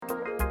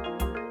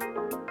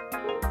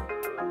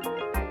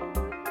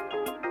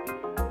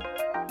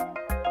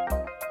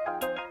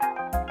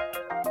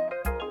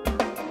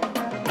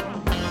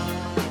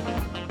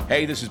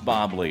Hey, this is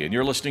Bob Lee, and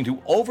you're listening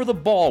to Over the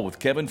Ball with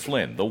Kevin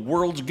Flynn, the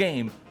world's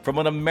game from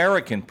an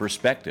American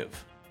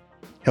perspective.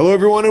 Hello,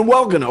 everyone, and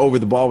welcome to Over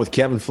the Ball with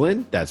Kevin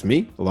Flynn. That's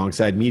me,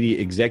 alongside media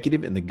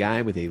executive and the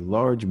guy with a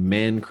large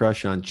man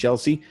crush on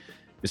Chelsea,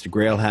 Mr.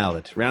 Grayle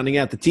Hallett. Rounding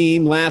out the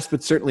team, last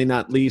but certainly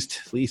not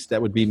least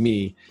that would be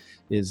me,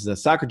 is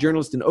soccer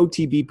journalist and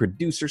OTB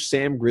producer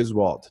Sam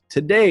Griswold.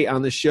 Today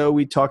on the show,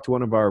 we talk to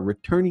one of our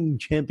returning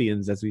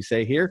champions, as we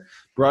say here,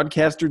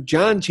 broadcaster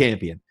Jon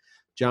Champion.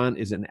 Jon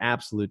is an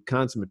absolute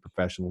consummate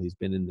professional. He's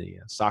been in the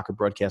soccer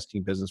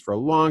broadcasting business for a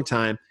long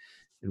time,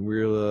 and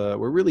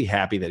we're really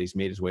happy that he's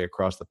made his way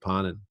across the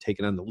pond and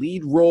taken on the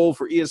lead role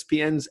for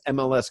ESPN's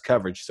MLS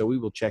coverage. So we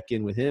will check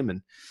in with him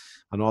and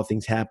on all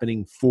things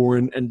happening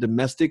foreign and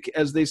domestic,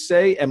 as they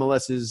say.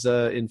 MLS is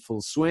in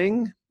full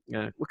swing.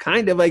 Well,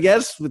 kind of, I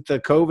guess, with the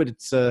COVID.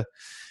 It's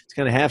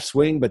kind of half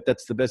swing, but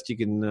that's the best you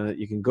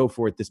can go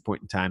for at this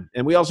point in time.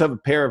 And we also have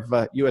a pair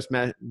of U.S.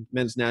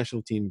 men's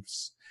national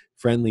teams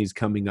friendlies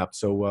coming up.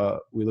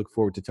 So we look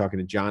forward to talking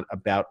to Jon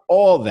about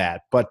all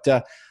that. But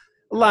a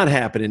lot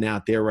happening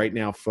out there right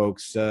now,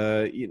 folks.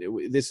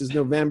 This is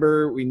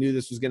November. We knew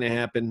this was going to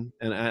happen.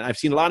 And I've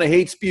seen a lot of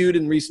hate spewed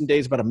in recent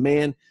days about a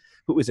man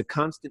who is a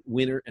constant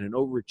winner and an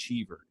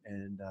overachiever.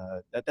 And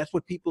that's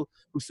what people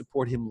who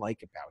support him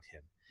like about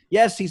him.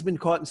 Yes, he's been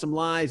caught in some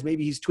lies.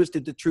 Maybe he's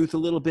twisted the truth a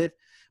little bit,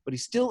 but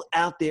he's still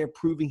out there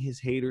proving his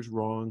haters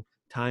wrong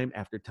time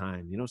after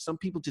time. You know, some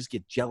people just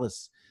get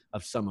jealous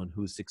of someone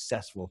who's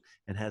successful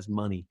and has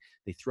money.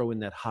 They throw in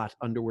that hot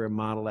underwear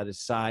model at his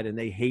side and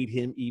they hate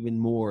him even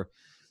more.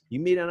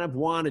 You may not have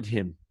wanted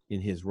him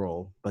in his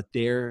role, but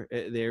there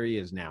he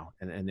is now,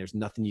 and there's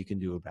nothing you can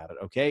do about it,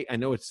 okay? I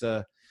know it's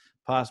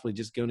possibly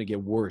just going to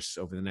get worse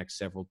over the next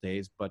several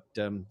days, but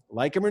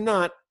like him or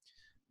not,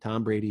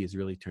 Tom Brady is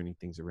really turning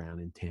things around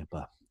in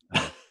Tampa.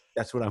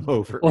 That's what I'm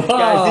over. Whoa.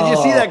 Guys, did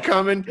you see that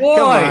coming? Boy.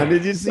 Come on,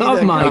 did you see that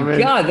coming? Oh, my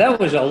God, that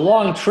was a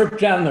long trip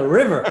down the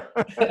river.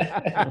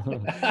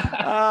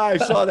 I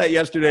saw that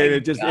yesterday,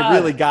 and it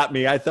really got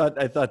me. I thought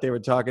they were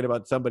talking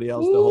about somebody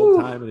else the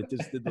whole time, and it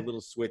just did the little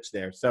switch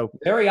there. So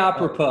very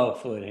apropos,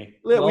 Flinny.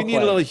 We need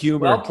a little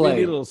humor. Well played. We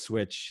need a little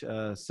switch.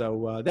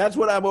 So that's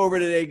what I'm over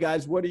today,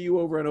 guys. What are you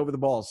over and over the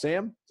ball,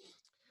 Sam?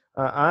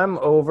 I'm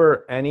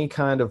over any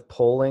kind of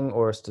polling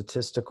or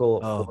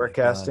statistical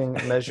forecasting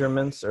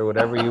measements or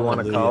whatever you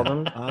want to call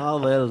them.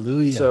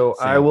 Hallelujah. So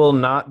I will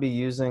not be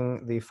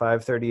using the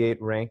 538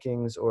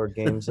 rankings or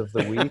games of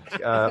the week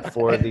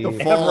for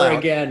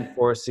the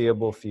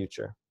foreseeable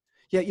future.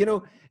 Yeah, you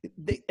know,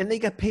 they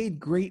got paid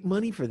great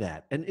money for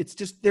that. And it's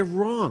just, they're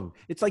wrong.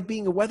 It's like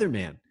being a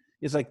weatherman.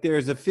 It's like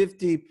there's a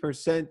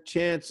 50%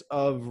 chance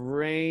of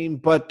rain,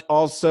 but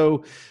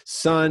also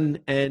sun,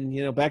 and,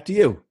 you know, back to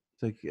you.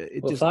 Like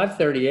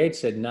 538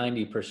 said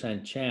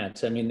 90%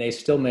 chance. I mean, they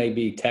still may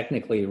be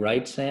technically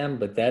right, Sam,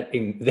 but that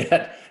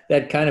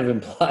kind of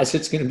implies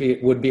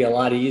would be a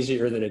lot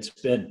easier than it's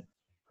been.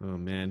 Oh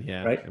man,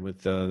 yeah, right. And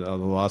with all the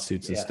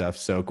lawsuits and stuff.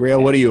 So,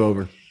 Grayle, what are you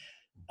over?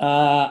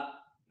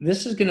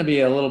 This is going to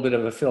be a little bit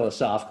of a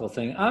philosophical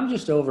thing. I'm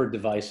just over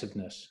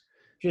divisiveness,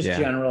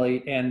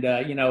 generally, and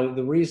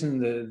the reason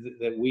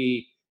that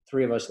we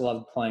three of us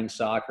love playing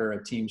soccer,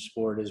 a team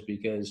sport, is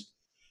because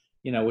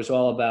it was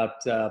all about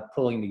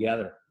pulling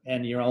together,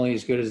 and you're only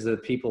as good as the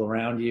people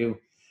around you.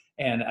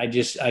 And I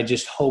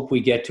just hope we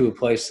get to a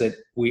place that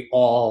we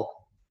all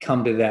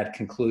come to that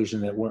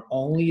conclusion that we're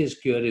only as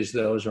good as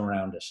those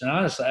around us. And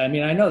honestly, I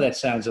mean, I know that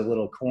sounds a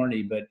little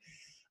corny, but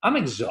I'm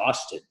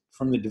exhausted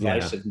from the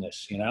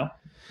divisiveness,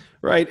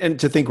 Right. And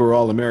to think we're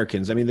all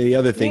Americans. I mean, the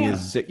other thing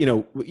is,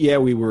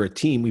 we were a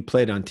team. We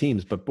played on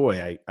teams, but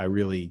boy, I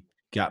really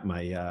got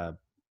my,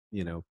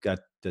 got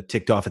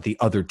ticked off at the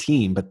other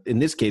team. But in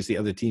this case, the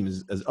other team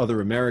is other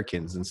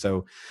Americans. And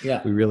so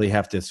we really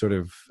have to sort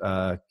of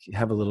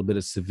have a little bit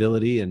of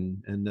civility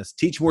and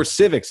teach more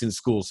civics in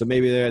school. So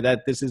maybe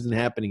this isn't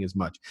happening as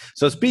much.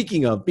 So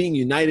speaking of being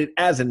united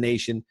as a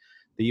nation,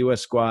 the U.S.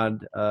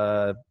 squad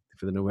for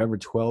the November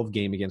 12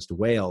 game against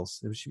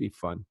Wales, it should be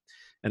fun.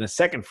 And a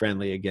second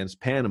friendly against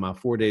Panama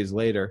 4 days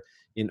later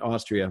in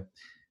Austria.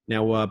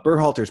 Now,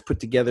 Berhalter's put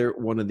together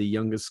one of the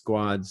youngest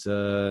squads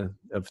of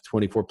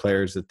 24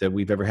 players that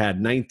we've ever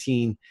had,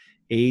 19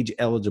 age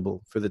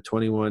eligible for the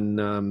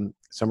 21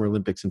 Summer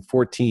Olympics and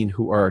 14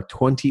 who are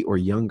 20 or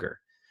younger.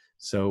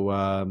 So,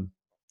 I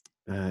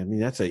mean,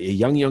 that's a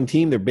young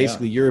team. They're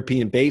basically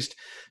European-based.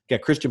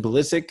 Got Christian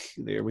Pulisic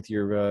there with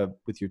your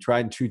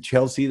tried and true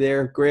Chelsea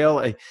there,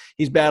 Grayle.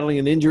 He's battling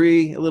an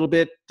injury a little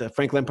bit.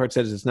 Frank Lampard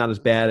says it's not as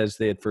bad as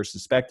they had first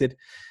suspected.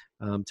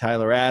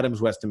 Tyler Adams,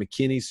 Weston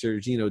McKennie,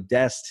 Sergino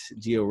Dest,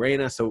 Gio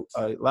Reyna. So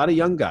a lot of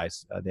young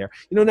guys there.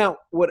 Now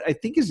what I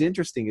think is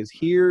interesting is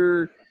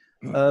here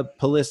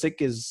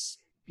Pulisic is,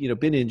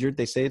 been injured.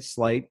 They say it's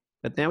slight,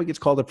 but now he gets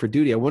called up for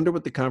duty. I wonder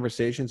what the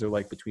conversations are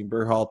like between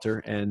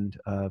Berhalter and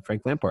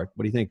Frank Lampard.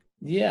 What do you think?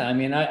 Yeah, I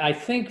mean, I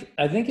think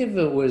if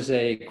it was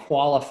a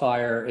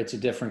qualifier, it's a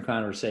different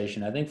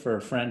conversation. I think for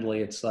a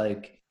friendly, it's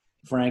like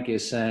Frank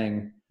is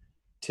saying,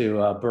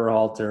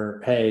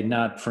 Berhalter, hey,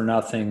 not for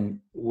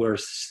nothing, we're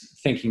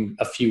thinking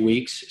a few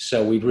weeks,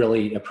 so we'd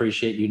really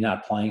appreciate you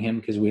not playing him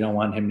because we don't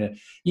want him to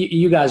 –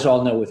 you guys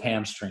all know with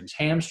hamstrings.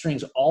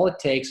 Hamstrings, all it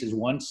takes is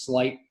one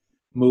slight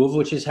move,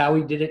 which is how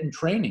he did it in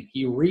training.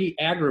 He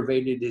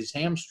re-aggravated his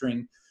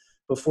hamstring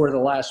before the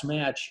last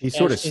match. He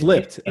sort of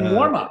slipped. In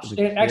warm-ups.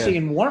 Actually,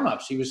 in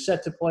warm-ups. He was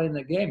set to play in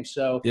the game.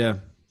 So,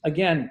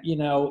 again,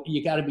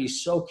 you got to be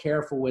so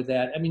careful with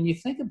that. I mean, you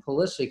think of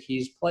Pulisic,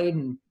 he's played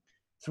in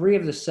 3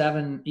 of the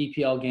 7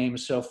 EPL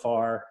games so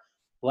far.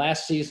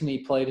 Last season, he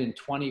played in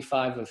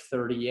 25 of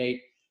 38.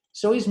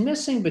 So he's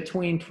missing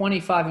between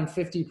 25 and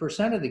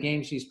 50% of the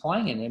games he's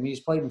playing in. I mean,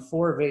 he's played in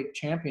 4 of 8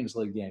 Champions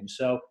League games.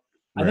 So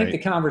I think the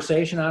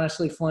conversation,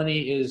 honestly,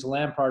 Flinny, is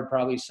Lampard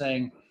probably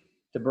saying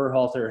to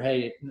Berhalter,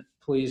 hey,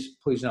 please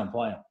don't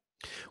play him.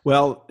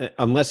 Well,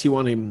 unless you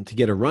want him to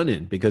get a run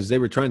in, because they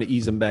were trying to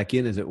ease him back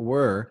in, as it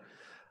were.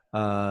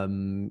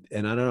 And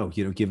I don't know,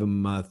 give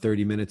him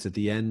 30 minutes at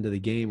the end of the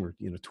game, or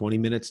 20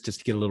 minutes just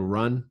to get a little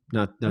run.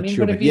 Not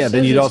sure, but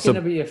then you'd also. It's going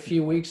to be a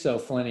few weeks though,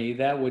 Flinny.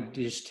 That would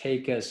just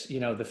take us.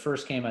 The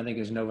first game I think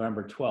is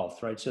November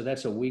 12th, right? So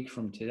that's a week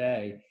from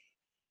today.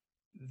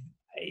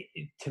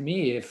 To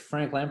me, if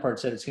Frank Lampard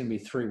said it's going to be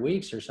 3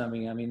 weeks or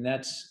something, I mean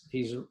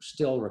he's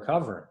still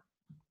recovering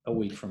a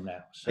week from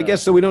now. So. I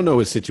guess so. We don't know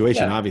his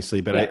situation,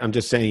 obviously, but I'm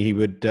just saying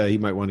he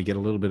might want to get a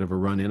little bit of a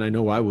run in. I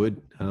know I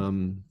would.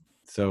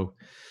 So.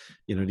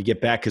 To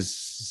get back,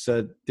 because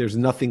there's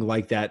nothing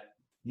like that.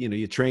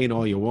 You train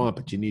all you want,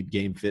 but you need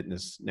game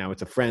fitness. Now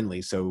it's a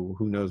friendly, so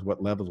who knows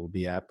what level it'll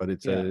be at, but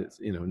it's an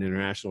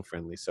international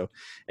friendly. So,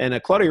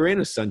 and Claudio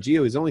Reyna's son,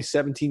 Gio, is only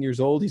 17 years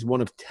old. He's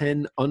one of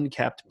 10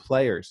 uncapped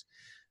players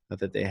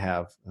that they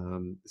have.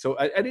 So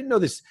I didn't know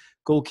this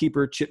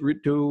goalkeeper,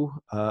 Chitrito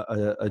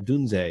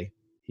Adunze.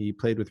 He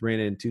played with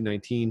Reyna in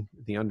 2019,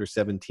 the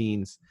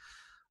under-17s.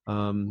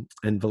 And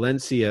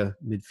Valencia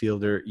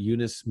midfielder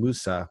Yunus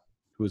Musa,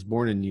 who was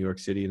born in New York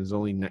City and is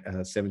only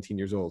 17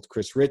 years old.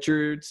 Chris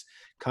Richards,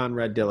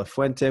 Conrad De La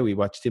Fuente. We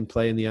watched him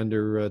play in the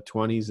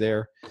under-20s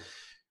there.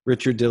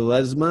 Richard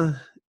Ledesma.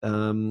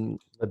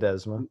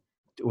 Ledesma.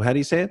 How do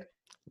you say it?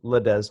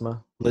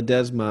 Ledesma.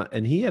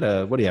 And he had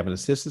an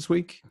assist this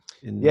week?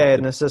 He had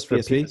an assist for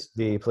PSV.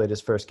 He played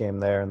his first game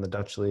there in the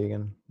Dutch league.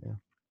 And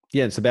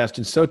and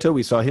Sebastian Soto,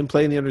 we saw him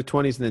play in the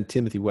under-20s, and then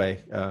Timothy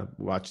Way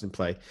watched him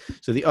play.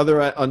 So the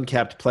other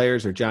uncapped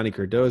players are Johnny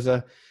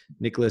Cardoza,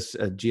 Nicholas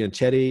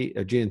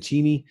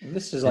Giancini.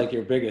 This is like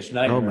your biggest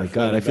nightmare. Oh, my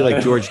God. I feel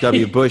like George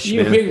W. Bush,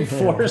 You're man. being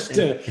forced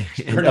to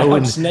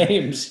pronounce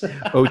names.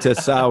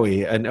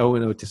 Otasawi and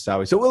Owen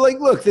Otasawi. So,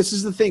 look, this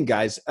is the thing,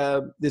 guys.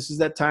 This is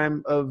that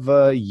time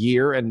of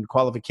year and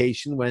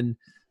qualification when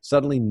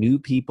suddenly new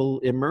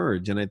people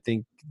emerge. And I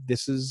think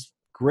this is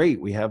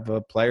great. We have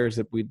players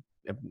that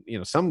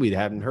some we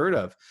haven't heard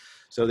of.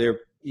 So they're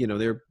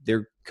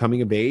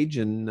coming of age,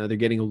 and they're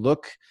getting a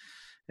look.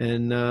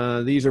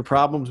 And these are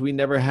problems we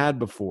never had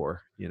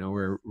before,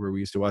 where we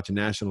used to watch a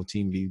national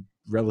team be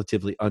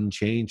relatively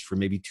unchanged for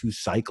maybe 2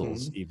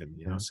 cycles even,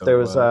 So there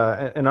was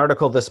an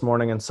article this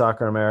morning in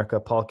Soccer America,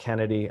 Paul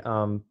Kennedy,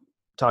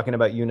 talking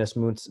about Yunus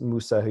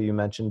Musa, who you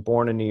mentioned,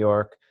 born in New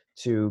York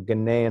to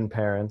Ghanaian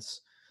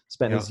parents,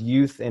 spent his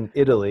youth in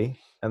Italy,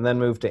 and then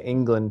moved to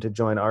England to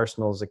join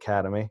Arsenal's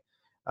academy,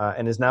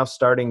 and is now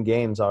starting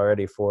games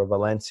already for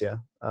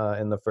Valencia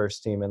in the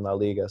first team in La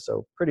Liga.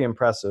 So pretty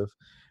impressive.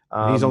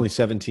 He's only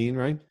 17,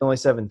 right? Only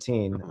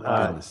 17. Oh,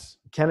 my goodness.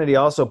 Kennedy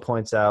also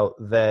points out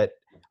that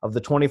of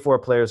the 24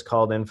 players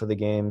called in for the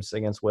games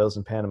against Wales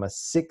and Panama,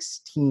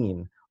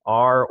 16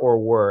 are or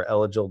were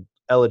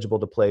eligible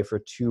to play for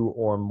 2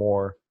 or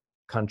more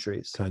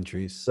countries.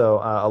 So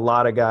a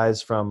lot of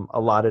guys from a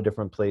lot of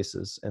different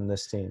places in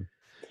this team.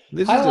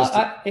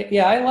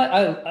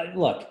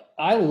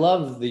 I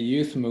love the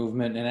youth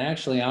movement, and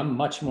actually I'm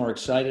much more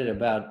excited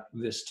about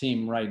this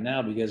team right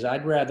now because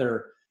I'd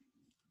rather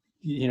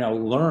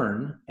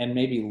learn and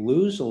maybe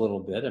lose a little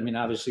bit. I mean,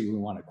 obviously we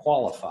want to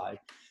qualify,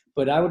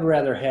 but I would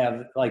rather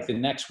have the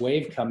next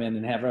wave come in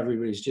and have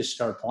everybody just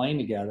start playing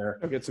together.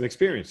 I'll get some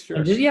experience, sure.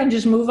 And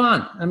just move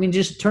on. I mean,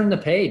 just turn the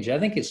page. I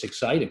think it's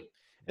exciting.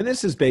 And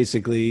this is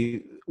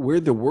basically where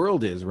the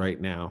world is right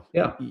now.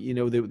 Yeah.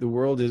 The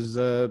world is,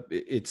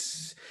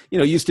 it's,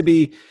 used to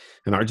be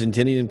an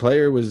Argentinian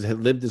player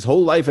had lived his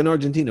whole life in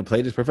Argentina,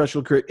 played his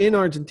professional career in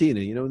Argentina,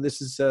 and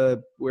this is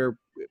where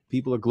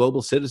people are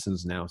global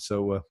citizens now.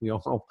 So we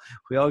all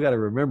got to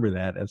remember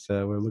that as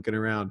we're looking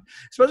around,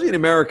 especially in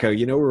America.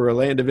 We're a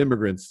land of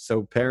immigrants.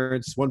 So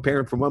one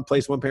parent from one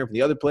place, one parent from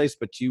the other place,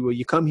 but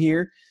you come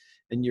here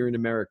and you're an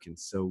American.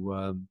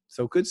 So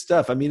good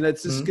stuff. I mean,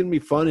 this is going to be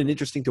fun and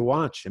interesting to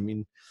watch. I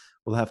mean,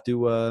 we'll have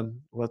to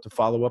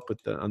follow up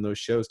on those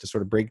shows to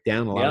sort of break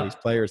down a lot of these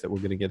players that we're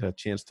going to get a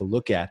chance to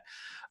look at.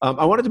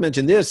 I wanted to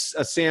mention this,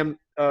 Sam,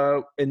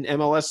 in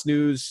MLS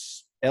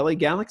news, LA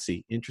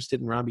Galaxy interested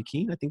in Robbie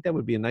Keane. I think that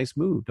would be a nice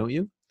move, don't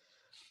you?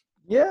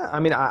 Yeah, I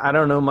mean, I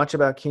don't know much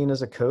about Keane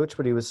as a coach,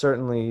 but he was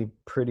certainly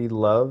pretty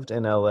loved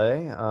in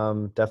LA.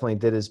 Definitely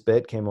did his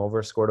bit, came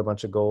over, scored a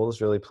bunch of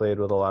goals, really played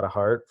with a lot of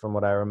heart from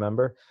what I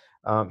remember.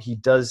 He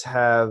does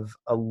have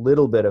a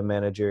little bit of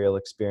managerial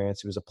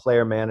experience. He was a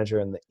player manager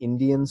in the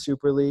Indian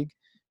Super League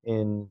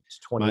in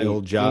My 2018.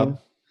 old job.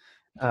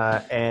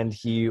 And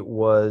he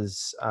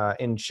was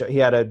he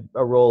had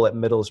a role at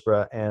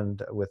Middlesbrough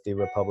and with the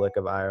Republic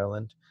of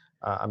Ireland.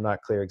 I'm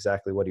not clear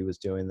exactly what he was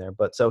doing there,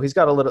 but so he's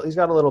got a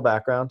little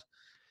background.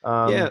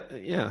 Yeah.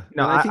 No,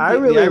 And I think I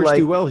the really Irish like.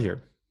 do well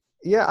here.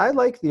 Yeah, I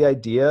like the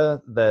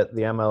idea that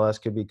the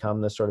MLS could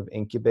become this sort of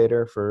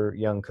incubator for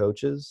young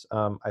coaches.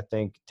 I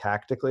think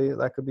tactically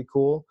that could be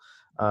cool,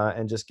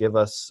 and just give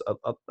us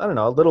I don't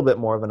know, a little bit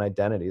more of an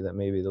identity that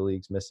maybe the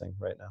league's missing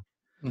right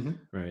now. Mm-hmm.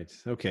 Right.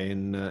 Okay.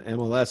 And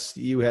MLS,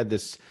 you had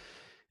this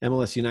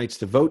MLS Unites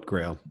to Vote,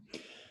 Grayle.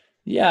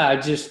 Yeah, I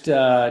just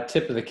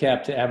tip of the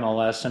cap to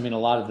MLS. I mean, a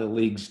lot of the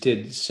leagues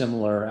did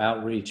similar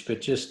outreach,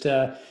 but just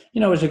it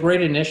was a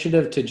great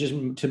initiative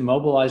to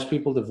mobilize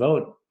people to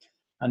vote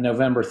on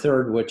November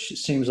 3rd, which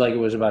seems like it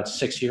was about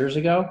 6 years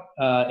ago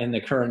in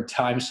the current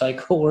time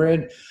cycle we're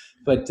in.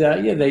 But the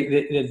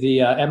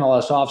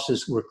MLS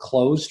offices were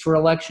closed for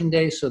election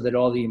day so that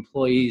all the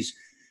employees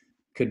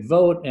could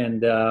vote,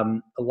 and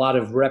a lot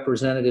of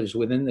representatives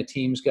within the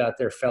teams got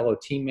their fellow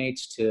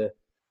teammates to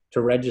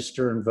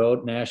register and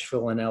vote.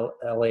 Nashville and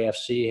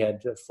LAFC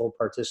had full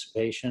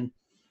participation.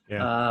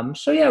 Yeah.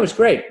 So yeah, it was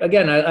great.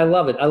 Again, I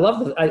love it.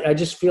 I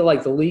just feel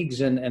like the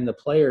leagues and the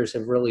players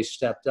have really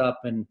stepped up,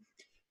 and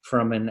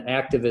from an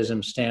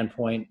activism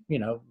standpoint,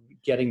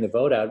 getting the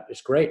vote out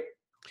is great.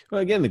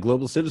 Well, again, the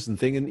global citizen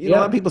thing. And, a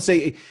lot of people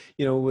say,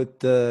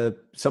 with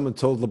someone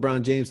told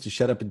LeBron James to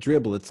shut up and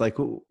dribble. It's like,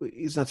 well,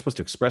 he's not supposed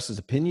to express his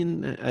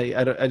opinion.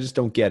 I just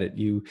don't get it.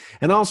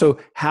 And also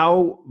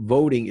how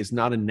voting is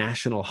not a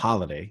national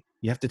holiday.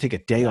 You have to take a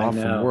day off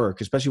from work,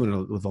 especially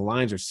when the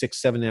lines are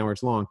 6-7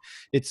 hours long.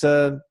 It's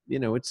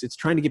it's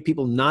trying to get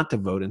people not to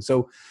vote. And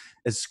so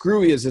as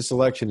screwy as this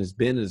election has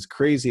been, as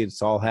crazy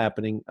it's all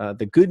happening,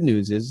 the good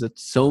news is that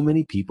so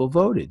many people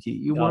voted.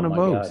 You want to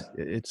vote. God.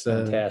 It's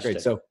fantastic.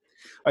 great. So,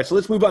 all right, so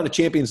let's move on to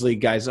Champions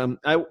League, guys. Sam,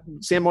 I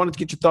wanted to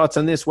get your thoughts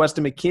on this.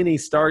 Weston McKennie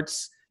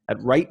starts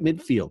at right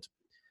midfield.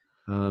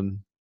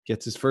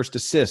 Gets his first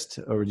assist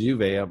over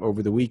Juve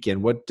over the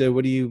weekend. What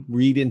do you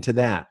read into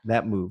that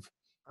move?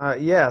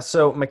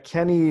 So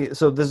McKennie,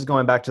 so this is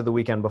going back to the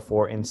weekend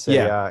before in Serie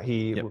A.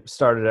 He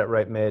started at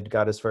right mid,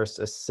 got his first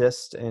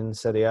assist in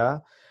Serie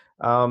A.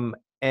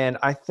 And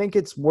I think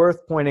it's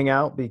worth pointing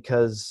out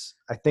because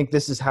I think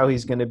this is how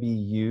he's going to be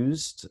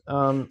used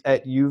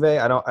at Juve.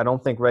 I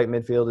don't think right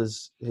midfield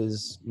is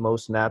his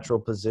most natural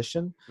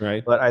position.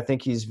 Right. But I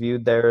think he's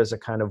viewed there as a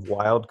kind of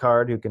wild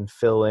card who can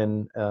fill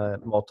in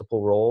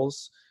multiple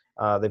roles.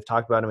 They've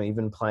talked about him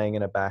even playing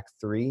in a back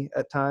three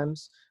at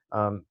times.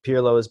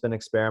 Pirlo has been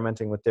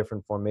experimenting with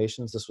different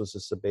formations. This was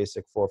just a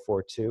basic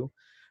 4-4-2.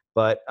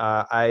 But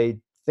I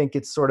think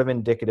it's sort of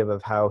indicative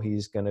of how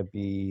he's going to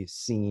be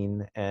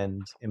seen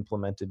and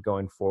implemented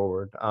going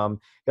forward.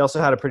 He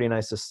also had a pretty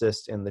nice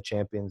assist in the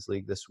Champions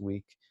League this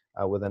week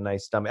with a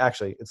nice dummy.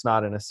 Actually, it's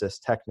not an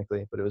assist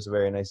technically, but it was a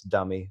very nice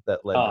dummy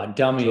that led.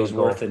 Dummy is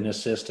worth an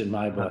assist in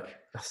my book.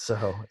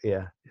 So,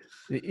 yeah.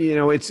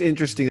 It's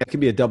interesting. That can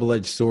be a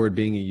double-edged sword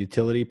being a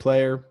utility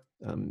player.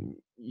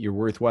 You're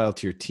worthwhile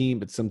to your team,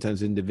 but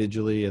sometimes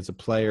individually as a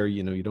player,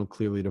 you don't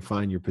clearly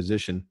define your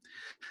position.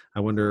 I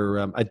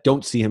wonder, I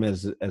don't see him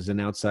as an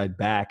outside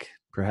back,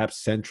 perhaps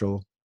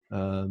central,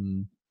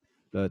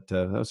 but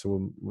so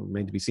we'll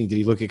remain to be seen. Did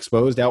he look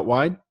exposed out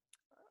wide?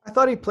 I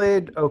thought he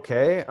played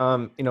okay.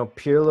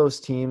 Pirlo's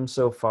team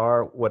so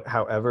far,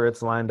 however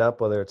it's lined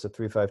up, whether it's a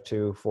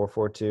 3-5-2,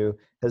 4-4-2,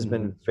 has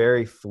been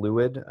very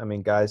fluid. I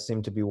mean, guys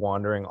seem to be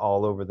wandering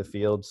all over the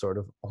field, sort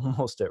of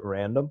almost at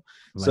random.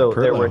 Like so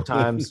Pirlo. There were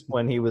times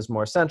when he was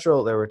more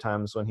central. There were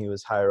times when he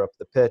was higher up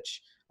the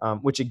pitch,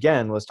 which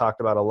again was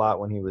talked about a lot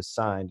when he was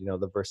signed.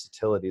 The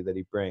versatility that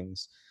he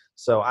brings.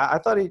 So I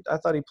thought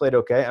he played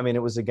okay. I mean,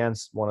 it was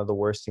against one of the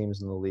worst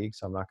teams in the league,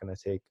 so I'm not going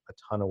to take a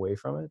ton away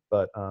from it.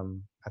 But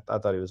I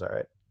thought he was all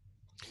right.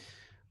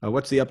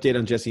 What's the update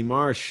on Jesse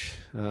Marsch,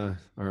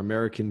 our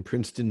American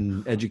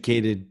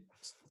Princeton-educated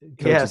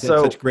coach? Has had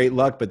such great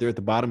luck, but they're at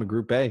the bottom of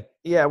Group A.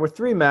 Yeah, we're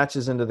 3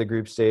 matches into the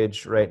group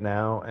stage right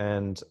now,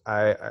 and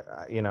I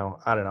don't know.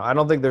 I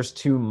don't think there's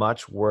too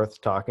much worth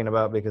talking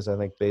about because I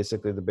think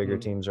basically the bigger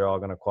teams are all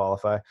going to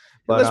qualify.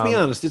 But let's be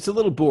honest, it's a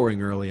little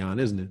boring early on,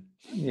 isn't it?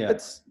 Yeah.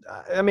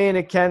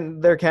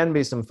 There can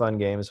be some fun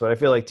games, but I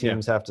feel like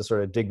teams have to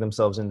sort of dig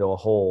themselves into a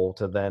hole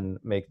to then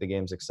make the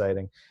games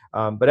exciting.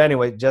 But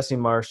anyway, Jesse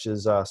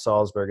Marsch's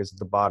Salzburg is at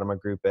the bottom of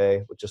Group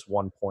A with just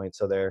 1 point,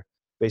 so they're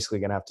basically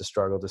going to have to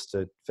struggle just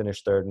to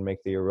finish third and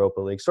make the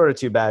Europa League. Sort of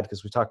too bad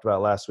because we talked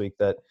about last week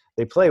that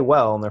they play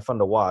well and they're fun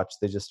to watch.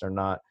 They just are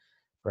not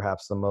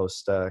perhaps the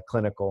most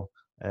clinical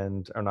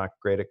and are not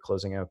great at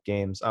closing out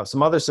games.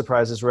 Some other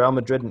surprises, Real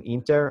Madrid and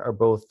Inter are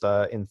both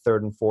in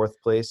third and fourth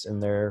place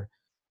in their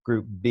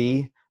Group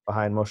B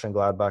behind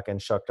Mönchengladbach and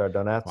Shakhtar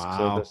Donetsk. Wow.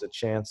 So there's a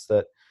chance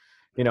that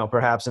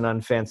perhaps an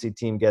unfancied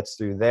team gets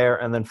through there.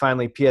 And then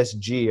finally,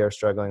 PSG are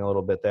struggling a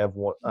little bit. They have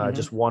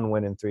just one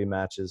win in 3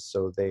 matches,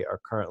 so they are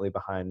currently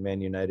behind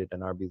Man United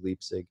and RB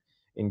Leipzig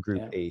in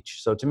Group H.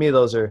 So to me,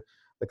 those are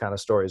the kind of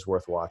stories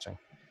worth watching.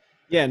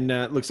 Yeah, and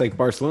it looks like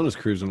Barcelona's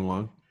cruising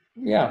along.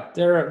 Yeah,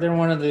 they're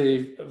one of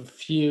the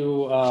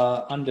few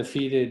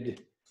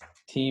undefeated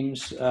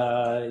teams.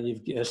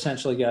 You've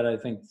essentially got, I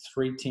think,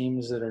 3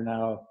 teams that are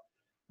now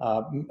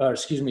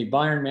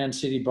Bayern, Man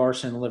City,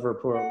 Barca, and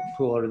Liverpool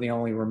are the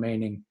only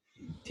remaining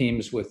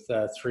teams with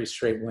 3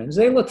 straight wins.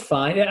 They look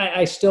fine.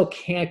 I still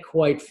can't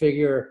quite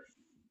figure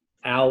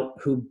out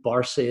who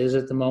Barca is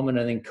at the moment.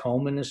 I think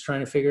Koeman is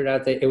trying to figure it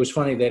out. It was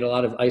funny. They had a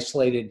lot of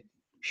isolated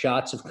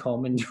shots of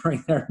Koeman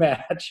during their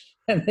match,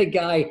 and the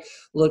guy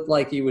looked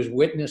like he was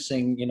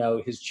witnessing,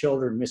 his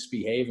children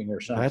misbehaving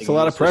or something. That's a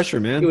lot of pressure,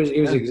 man.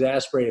 He was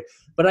exasperated.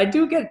 But I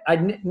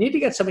need to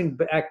get something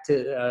back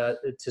to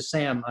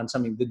Sam on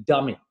something. The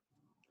dummy.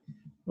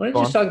 Why don't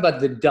you just talk about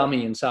the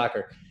dummy in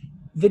soccer?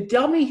 The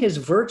dummy has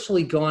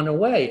virtually gone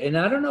away. And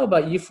I don't know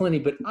about you,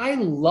 Flinny, but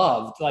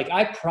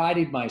I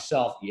prided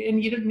myself,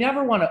 and you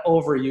never want to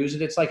overuse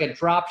it. It's like a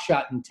drop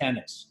shot in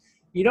tennis.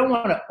 You don't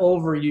want to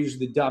overuse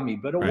the dummy,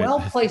 but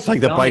well-placed it's like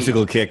the dummy,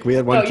 bicycle kick. We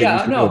had one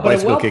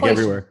bicycle kick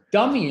everywhere.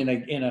 Dummy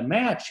in a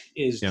match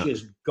is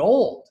just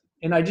gold.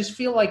 And I just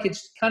feel like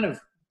it's kind of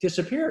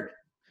disappeared.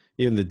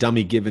 Even the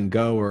dummy give and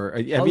go, or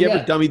have you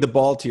ever dummied the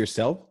ball to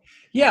yourself?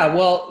 Yeah,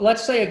 well,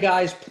 let's say a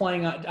guy's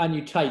playing on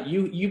you tight.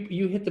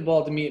 You hit the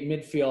ball to me at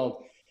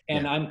midfield,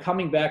 and I'm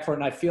coming back for it,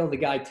 and I feel the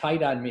guy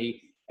tight on me.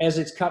 As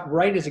it's cut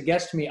right as it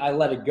gets to me, I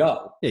let it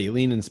go. Yeah, you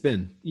lean and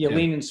spin.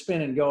 Lean and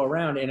spin and go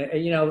around. And,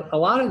 a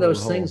lot of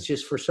those things,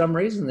 just for some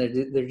reason,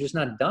 they're just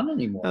not done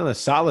anymore. Well,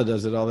 Salah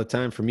does it all the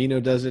time.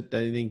 Firmino does it.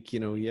 I think,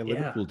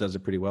 Liverpool does it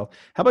pretty well.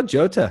 How about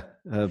Jota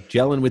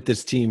gelling with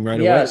this team right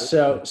away? Yeah,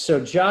 so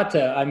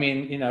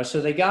Jota,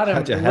 so they got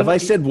him. Have I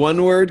said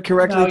one word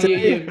correctly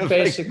today?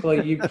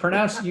 You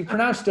pronounced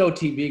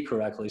OTB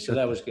correctly, so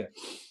that was good.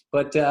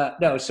 But,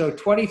 so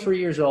 23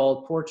 years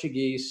old,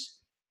 Portuguese.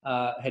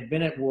 Had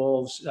been at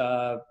Wolves.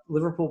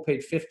 Liverpool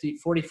paid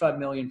 45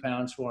 million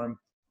pounds for him.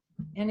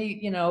 And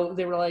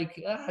they were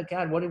like,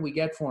 God, what did we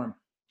get for him?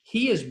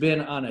 He has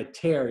been on a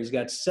tear. He's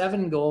got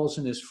 7 goals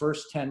in his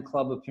first 10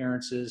 club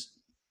appearances.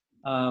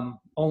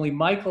 Only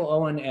Michael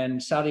Owen and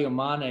Sadio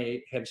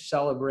Mane have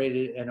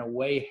celebrated an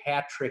away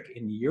hat trick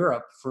in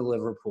Europe for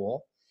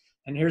Liverpool.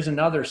 And here's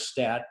another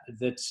stat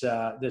that's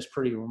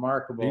pretty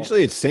remarkable.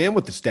 Usually it's Sam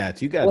with the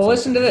stats. You got. Well,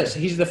 listen to this.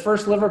 He's the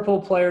first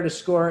Liverpool player to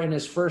score in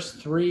his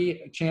first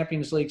 3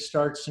 Champions League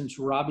starts since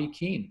Robbie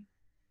Keane.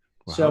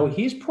 Wow. So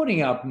he's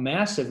putting up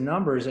massive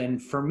numbers,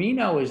 and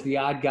Firmino is the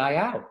odd guy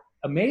out.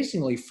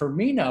 Amazingly,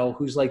 Firmino,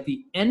 who's like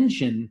the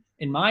engine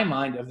in my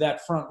mind of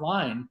that front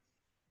line,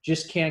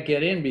 just can't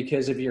get in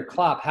because of your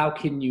Klopp. How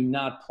can you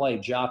not play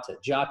Jota?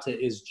 Jota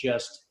is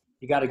just,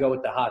 you got to go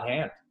with the hot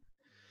hand.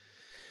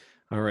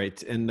 All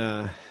right.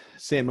 And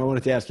Sam, I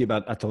wanted to ask you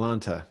about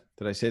Atalanta.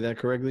 Did I say that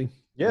correctly?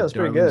 Yeah, that's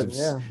pretty good.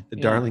 The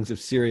darlings of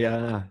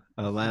Syria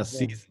last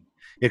season.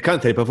 Il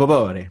cante, per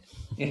favore.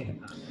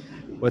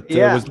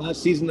 Was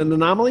last season an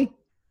anomaly?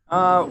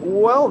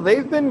 Well,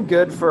 they've been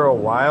good for a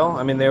while.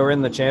 I mean, they were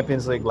in the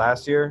Champions League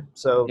last year,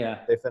 so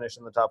they finished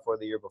in the top 4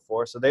 the year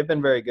before. So they've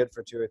been very good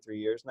for 2 or 3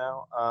 years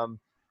now.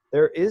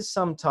 There is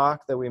some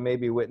talk that we may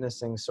be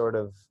witnessing sort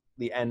of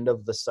the end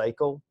of the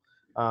cycle.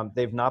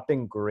 They've not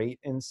been great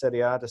in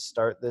Serie A to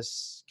start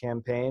this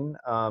campaign.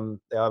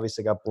 They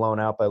obviously got blown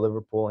out by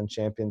Liverpool in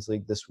Champions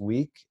League this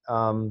week.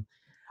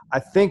 I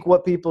think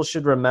what people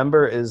should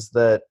remember is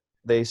that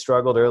they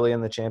struggled early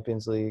in the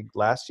Champions League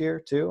last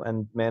year too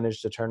and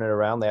managed to turn it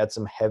around. They had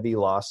some heavy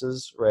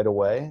losses right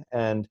away,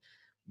 and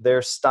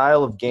their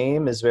style of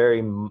game is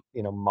very,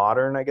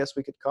 modern, I guess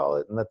we could call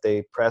it, and that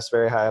they press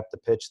very high up the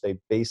pitch. They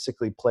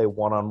basically play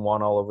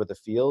one-on-one all over the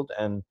field,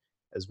 and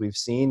as we've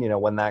seen,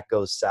 when that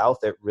goes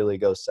south, it really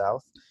goes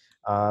south.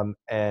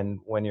 And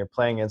when you're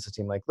playing against a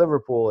team like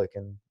Liverpool, it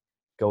can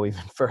go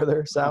even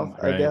further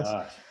south, I guess.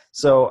 Gosh.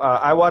 So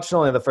I watched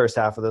only the first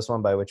half of this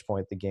one, by which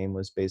point the game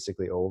was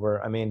basically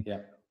over. I mean,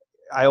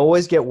 I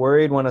always get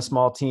worried when a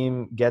small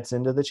team gets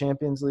into the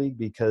Champions League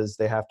because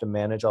they have to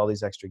manage all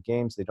these extra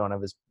games. They don't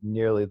have as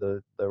nearly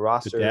the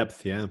roster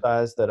depth,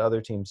 size that other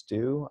teams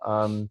do.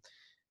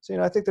 So,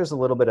 I think there's a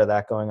little bit of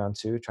that going on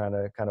too, trying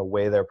to kind of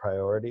weigh their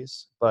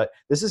priorities. But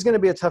this is going to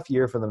be a tough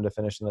year for them to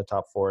finish in the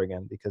top 4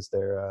 again because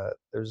there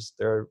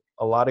are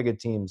a lot of good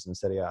teams in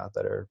Serie A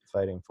that are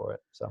fighting for it.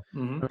 So,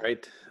 All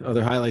right.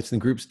 Other highlights in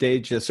the group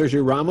stage: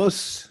 Sergio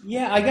Ramos.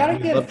 Yeah, I gotta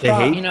get love to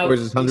hate.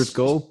 Where's his 100th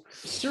goal?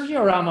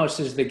 Sergio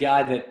Ramos is the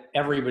guy that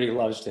everybody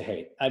loves to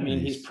hate. I mean,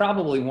 he's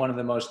probably one of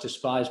the most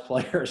despised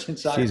players in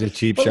soccer. He's a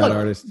cheap shot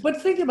artist.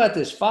 But think about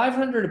this: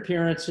 500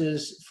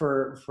 appearances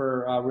for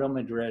Real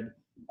Madrid.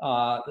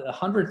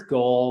 100th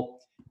goal,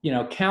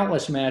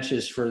 countless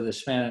matches for the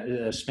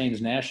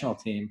Spain's national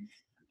team.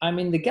 I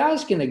mean, the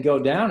guy's going to go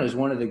down as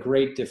one of the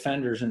great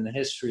defenders in the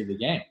history of the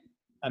game.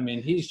 I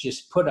mean, he's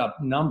just put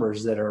up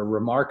numbers that are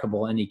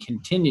remarkable, and he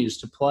continues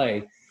to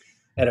play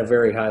at a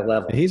very high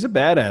level. He's a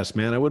badass,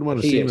 man. I wouldn't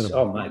want to see him in a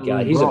oh my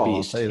God, he's a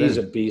beast. He's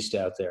a beast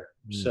out there.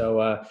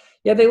 So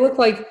they look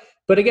like.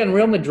 But again,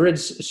 Real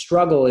Madrid's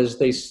struggle is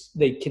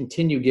they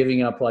continue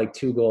giving up like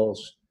 2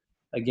 goals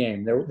a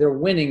game. They're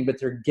winning, but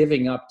they're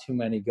giving up too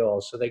many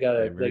goals. So they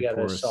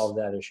gotta solve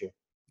that issue.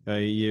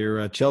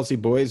 Your Chelsea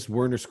boys,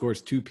 Werner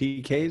scores 2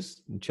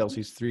 PKs and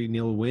Chelsea's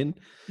 3-0 win.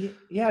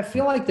 Yeah, I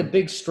feel like the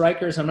big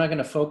strikers. I'm not going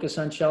to focus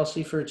on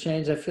Chelsea for a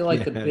change. I feel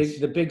like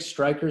the big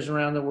strikers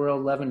around the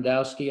world.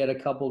 Lewandowski had a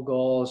couple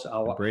goals.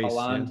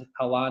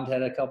 Haaland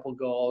had a couple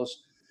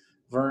goals.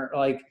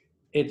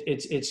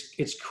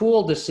 It's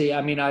cool to see.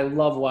 I mean, I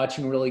love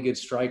watching really good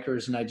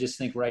strikers, and I just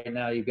think right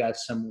now you've got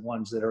some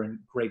ones that are in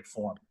great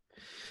form.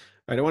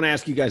 All right, I want to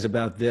ask you guys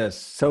about this.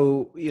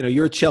 So,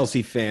 you're a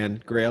Chelsea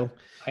fan, Grayle.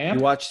 I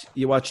am.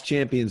 You watch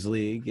Champions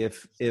League.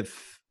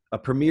 If a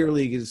Premier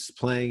League is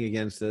playing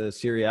against a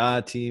Serie A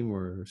team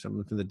or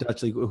someone from the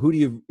Dutch league, who do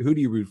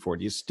you root for?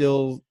 Do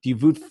you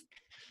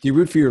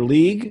root for your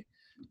league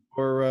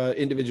or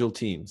individual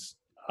teams?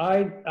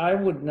 I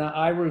would not.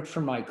 I root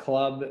for my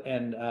club,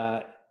 and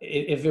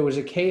if it was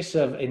a case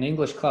of an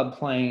English club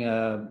playing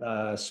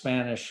a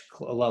Spanish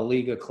La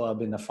Liga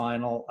club in the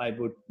final, I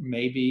would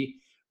maybe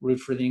root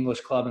for the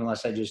English club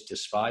unless I just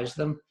despise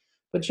them.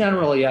 But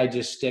generally, I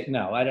just stick.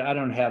 No, I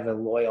don't have a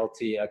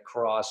loyalty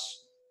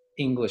across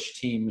English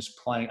teams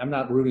playing. I'm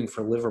not rooting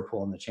for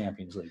Liverpool in the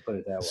Champions League. Put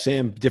it that way.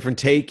 Sam, different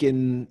take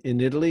in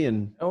Italy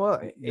and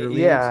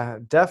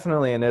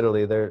definitely in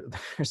Italy.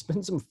 There's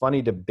been some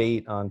funny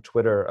debate on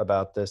Twitter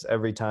about this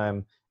every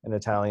time an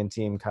Italian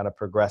team kind of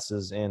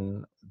progresses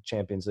in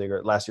Champions League,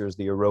 or last year was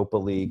the Europa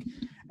League.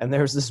 And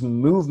there's this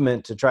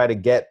movement to try to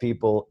get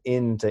people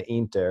into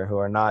Inter who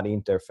are not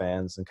Inter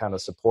fans and kind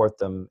of support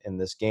them in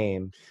this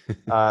game.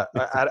 I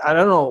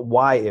don't know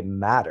why it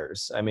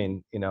matters. I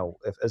mean,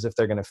 as if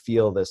they're going to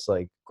feel this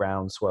like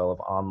groundswell of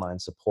online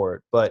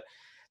support. But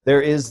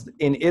there is,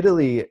 in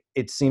Italy,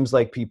 it seems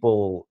like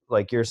people,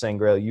 like you're saying,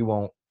 Grayle, you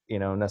won't,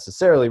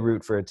 necessarily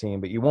root for a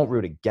team, but you won't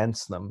root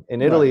against them.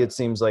 In Italy, It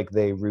seems like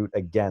they root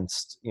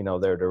against,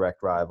 their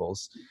direct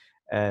rivals.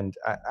 And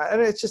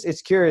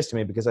it's curious to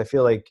me because I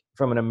feel like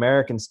from an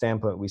American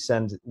standpoint,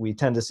 we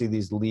tend to see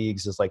these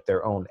leagues as like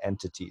their own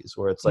entities,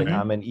 where it's like,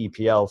 I'm an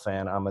EPL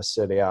fan, I'm a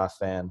Serie A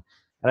fan.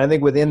 And I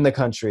think within the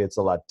country, it's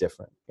a lot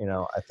different.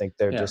 I think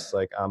they're just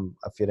like, I'm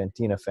a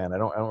Fiorentina fan. I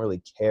don't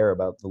really care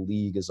about the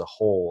league as a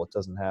whole. It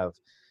doesn't have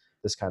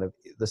this kind of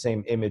the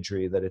same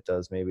imagery that it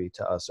does maybe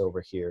to us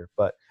over here.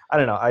 But I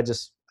don't know. I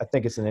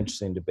think it's an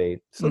interesting debate.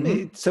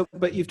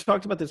 But you've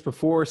talked about this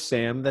before,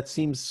 Sam. That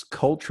seems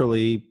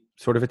culturally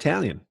sort of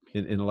Italian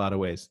in a lot of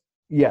ways.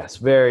 Yes,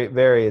 very,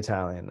 very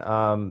Italian.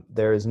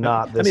 There is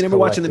not this. I remember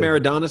watching the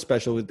Maradona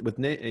special with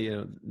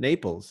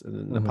Naples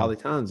and the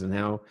Napolitans and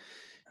how,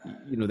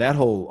 that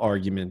whole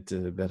argument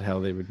about how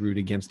they would root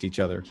against each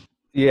other.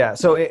 Yeah.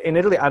 So in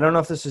Italy, I don't know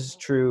if this is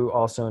true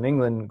also in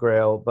England,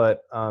 Grayle,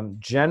 but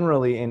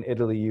generally in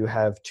Italy, you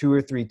have 2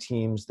 or 3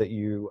 teams that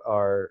you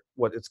are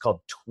what it's called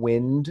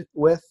twinned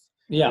with.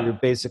 Yeah. You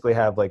basically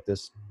have like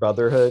this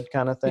brotherhood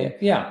kind of thing.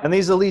 Yeah. And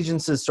these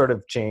allegiances sort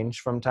of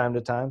change from time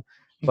to time.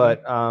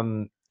 But,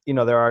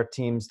 there are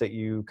teams that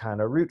you kind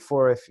of root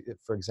for. If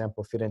for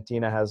example,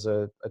 Fiorentina has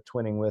a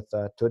twinning with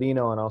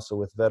Torino and also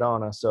with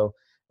Verona. So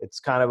it's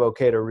kind of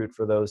okay to root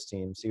for those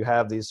teams. You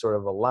have these sort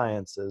of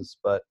alliances,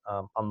 but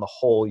on the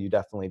whole, you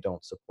definitely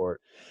don't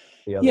support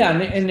the other. Yeah,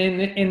 and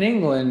in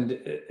England,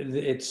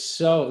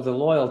 the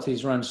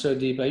loyalties run so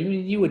deep. I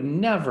mean, you would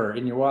never,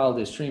 in your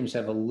wildest dreams,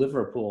 have a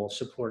Liverpool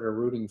supporter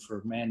rooting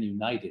for Man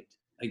United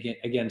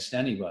against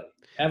anybody.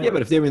 Ever. Yeah,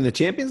 but if they were in the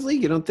Champions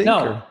League, you don't think?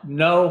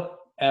 No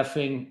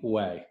effing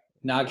way.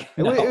 It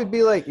would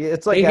be like,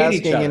 it's like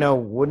asking,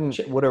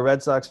 would a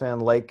Red Sox fan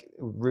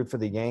root for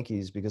the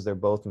Yankees because they're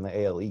both in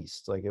the AL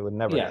East? Like, it would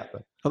never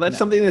happen. Well, that's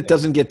something that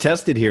doesn't get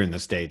tested here in the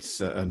States,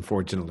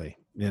 unfortunately.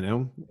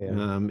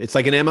 It's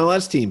like an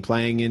MLS team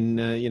playing in,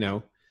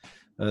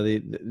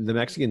 the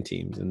Mexican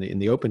teams in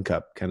the Open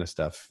Cup kind of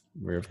stuff.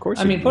 Where of course,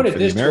 put it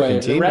this way: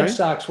 if the Red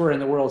Sox were in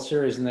the World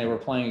Series and they were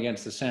playing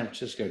against the San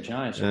Francisco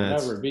Giants or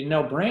whatever, it'd be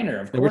no brainer.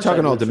 Of course, we're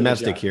talking all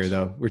domestic here,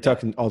 though. We're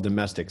talking all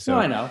domestic. So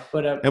I know,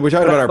 but and we're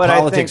talking about our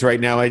politics right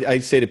now. I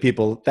say to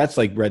people, that's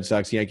like Red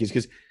Sox, Yankees,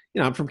 because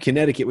I'm from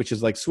Connecticut, which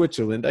is like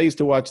Switzerland. I used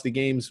to watch the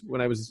games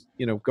when I was,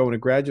 going to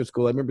graduate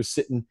school. I remember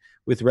sitting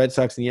with Red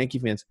Sox and Yankee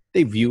fans.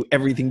 They view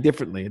everything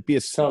differently. It'd be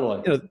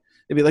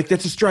they'd be like,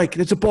 that's a strike,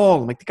 and it's a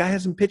ball. I'm like, the guy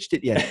hasn't pitched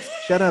it yet.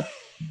 Shut up.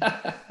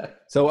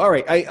 So, all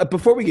right.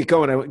 Before we get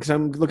going, because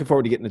I'm looking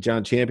forward to getting to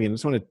Jon Champion, I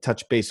just want to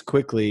touch base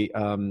quickly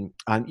on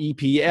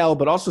EPL,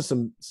 but also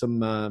some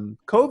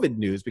COVID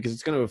news, because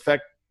it's going to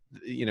affect,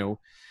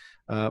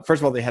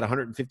 first of all, they had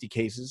 150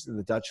 cases in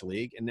the Dutch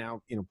league, and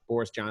now,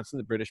 Boris Johnson,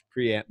 the British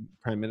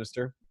Prime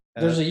Minister,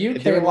 there's a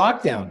UK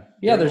lockdown.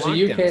 Yeah, there's a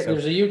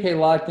UK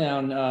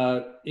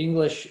lockdown.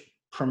 English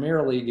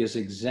Premier League is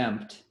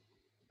exempt.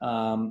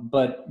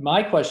 But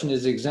my question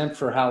is exempt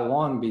for how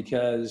long?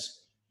 Because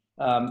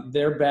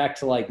they're back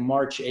to like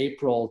March,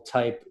 April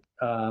type,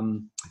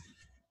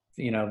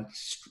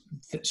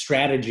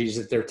 strategies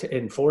that they're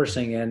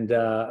enforcing, and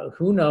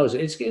who knows?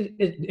 It's going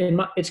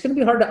to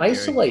be hard to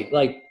isolate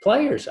like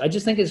players. I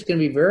just think it's going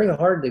to be very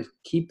hard to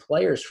keep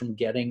players from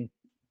getting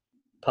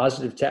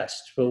positive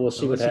tests, but we'll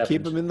see what happens.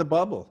 Keep them in the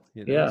bubble.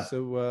 Yeah.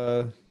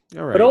 So,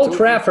 all right. But Old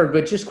Trafford,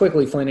 but just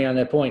quickly, Flinny, on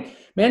that point,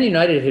 Man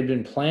United had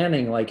been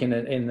planning, like in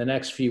the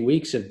next few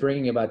weeks, of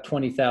bringing about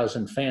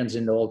 20,000 fans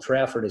into Old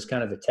Trafford as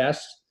kind of a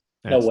test.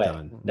 That's no way.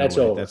 Done. That's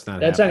way. over. That's not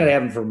going to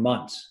happen for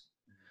months.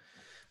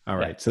 All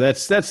right. So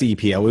that's the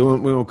EPL.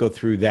 We won't go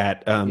through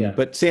that.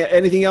 But Sam,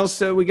 anything else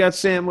we got,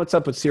 Sam? What's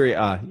up with Serie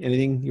A?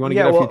 Anything you want to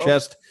get off your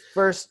chest?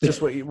 First,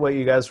 just what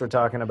you guys were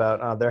talking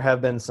about. There have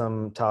been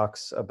some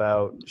talks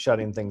about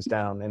shutting things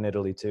down in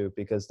Italy too,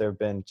 because there have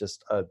been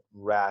just a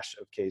rash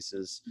of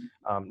cases,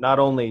 not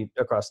only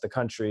across the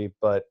country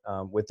but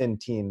within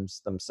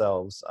teams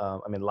themselves.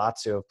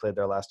 Lazio have played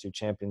their last 2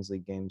 Champions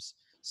League games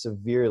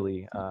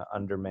severely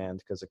undermanned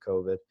because of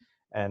COVID,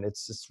 and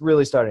it's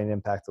really starting to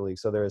impact the league.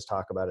 So there is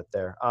talk about it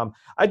there.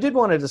 I did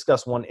want to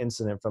discuss one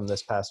incident from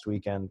this past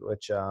weekend,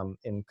 which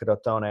in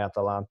Crotone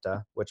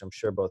Atalanta, which I'm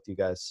sure both you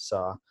guys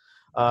saw.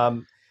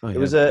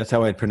 That's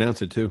how I'd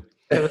pronounce it too.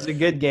 It was a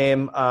good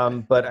game,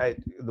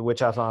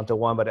 which Atalanta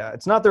won. But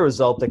it's not the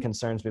result that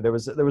concerns me. There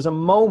was a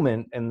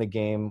moment in the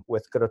game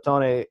with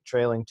Crotone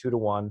trailing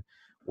 2-1,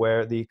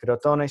 where the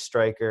Crotone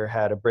striker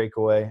had a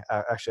breakaway,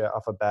 actually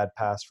off a bad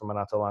pass from an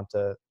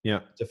Atalanta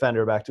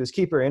defender back to his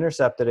keeper,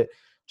 intercepted it,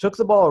 took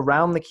the ball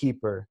around the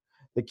keeper.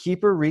 The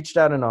keeper reached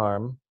out an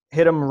arm,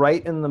 hit him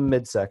right in the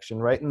midsection,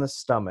 right in the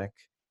stomach.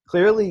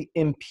 Clearly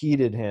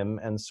impeded him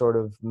and sort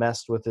of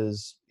messed with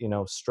his,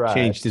 stride.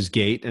 Changed his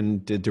gait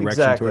and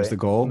direction towards the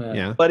goal.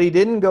 Yeah. But he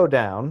didn't go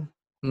down.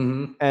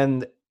 Mm-hmm.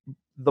 And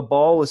the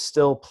ball was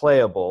still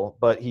playable,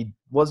 but he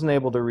wasn't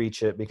able to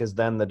reach it because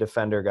then the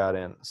defender got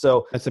in.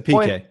 So that's a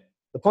PK.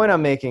 The point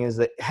I'm making is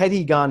that had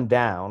he gone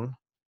down,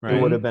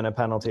 it would have been a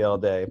penalty all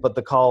day, but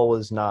the call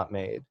was not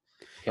made.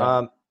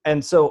 Yeah.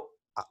 And so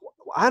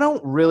I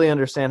don't really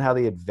understand how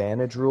the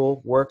advantage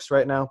rule works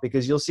right now,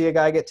 because you'll see a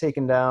guy get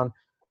taken down,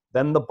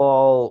 then the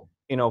ball,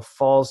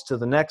 falls to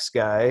the next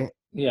guy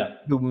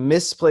who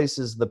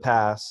misplaces the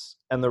pass,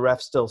 and the ref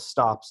still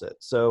stops it.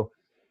 So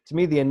to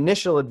me, the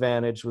initial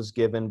advantage was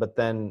given, but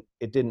then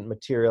it didn't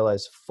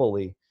materialize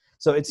fully.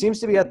 So it seems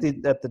to be at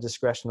the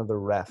discretion of the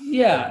ref.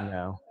 Yeah, right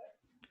now.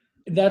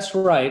 That's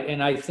right.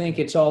 And I think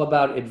it's all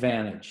about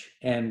advantage.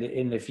 And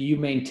if you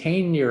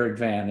maintain your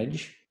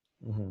advantage,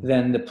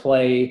 then the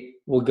play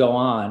will go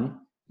on.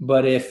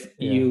 But if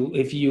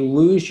you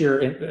lose your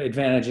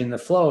advantage in the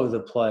flow of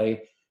the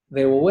play,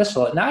 they will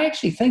whistle it. And I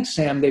actually think,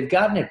 Sam, they've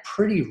gotten it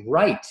pretty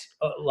right,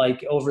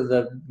 like over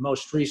the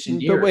most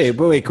recent years.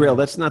 But wait, Grayle,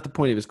 that's not the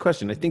point of his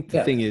question. I think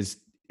the thing is,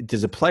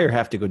 does a player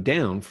have to go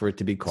down for it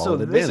to be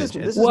called advantage?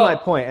 This is my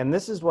point, and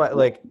this is why,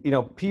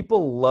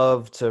 people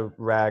love to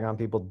rag on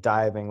people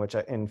diving,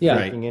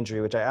 faking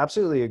injury, which I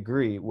absolutely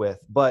agree with.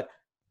 But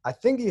I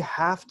think you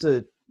have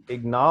to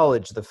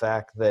acknowledge the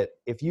fact that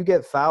if you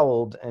get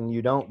fouled and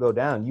you don't go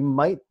down, you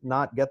might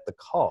not get the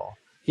call.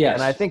 Yes.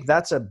 And I think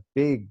that's a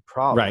big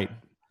problem. Right.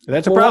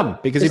 That's a problem,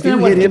 because if you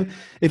hit him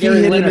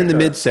in the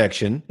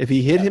midsection,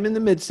 him in the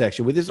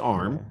midsection with his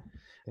arm,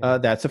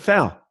 that's a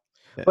foul.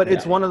 But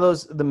it's one of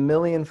those, the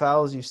million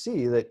fouls you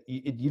see that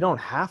you don't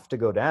have to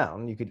go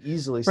down. You could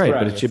easily stay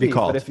but it should be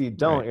called. But if you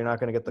don't, you're not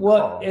going to get the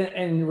call.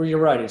 And you're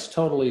right. It's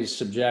totally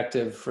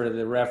subjective for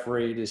the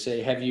referee to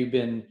say, have you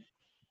been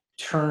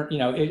turned,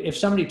 if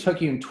somebody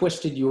took you and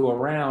twisted you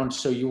around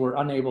so you were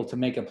unable to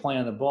make a play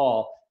on the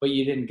ball, but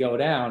you didn't go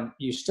down,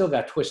 you still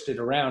got twisted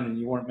around and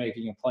you weren't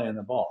making a play on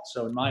the ball.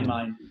 So in my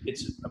mind,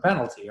 it's a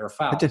penalty or a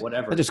foul,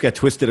 whatever. I just got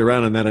twisted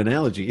around on that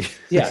analogy.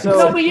 Yeah.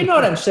 But you know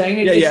what I'm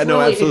saying.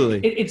 Absolutely.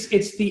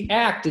 It's the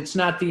act. It's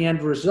not the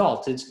end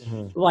result. It's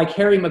like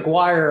Harry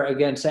Maguire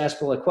against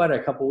Azpilicueta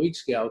a couple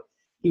weeks ago.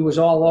 He was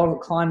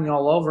climbing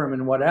all over him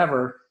and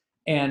whatever.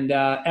 And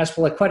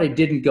Azpilicueta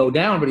didn't go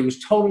down, but he was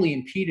totally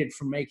impeded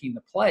from making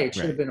the play. It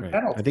should have been a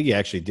penalty. I think he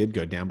actually did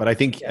go down, but I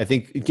think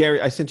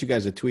Gary. I sent you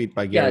guys a tweet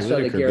by Gary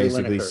Lineker,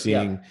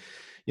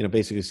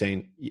 basically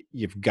saying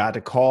you've got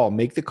to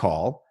make the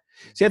call.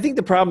 See, I think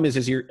the problem is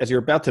as you're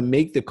about to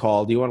make the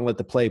call, do you want to let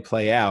the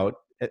play out?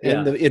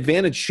 And the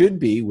advantage should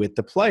be with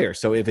the player.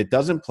 So if it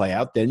doesn't play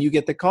out, then you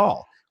get the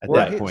call. At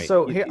that point,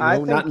 I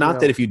think, not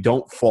that if you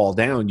don't fall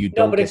down, you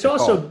don't. No, but it's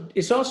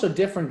also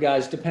different,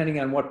 guys, depending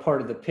on what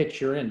part of the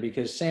pitch you're in.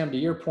 Because Sam, to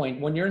your point,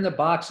 when you're in the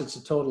box, it's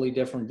a totally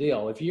different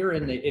deal. If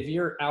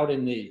you're out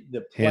in the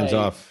play, hands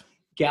off,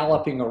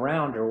 galloping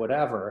around or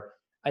whatever,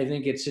 I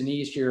think it's an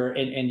easier.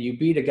 And you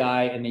beat a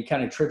guy and he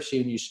kind of trips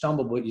you and you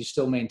stumble, but you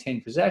still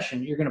maintain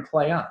possession. You're going to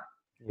play on,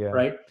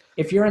 right?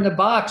 If you're in the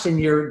box and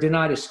you're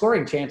denied a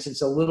scoring chance,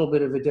 it's a little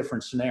bit of a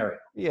different scenario.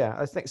 Yeah,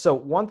 I think so.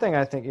 One thing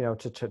I think,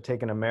 to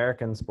take an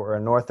American sport or a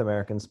North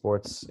American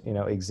sports,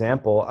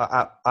 example,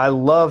 I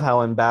love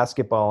how in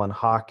basketball and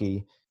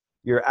hockey,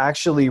 you're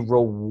actually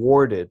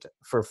rewarded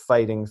for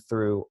fighting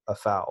through a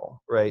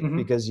foul, right? Mm-hmm.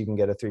 Because you can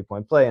get a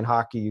 3-point play. In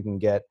hockey, you can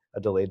get a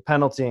delayed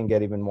penalty and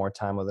get even more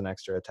time with an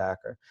extra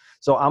attacker.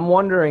 So I'm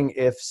wondering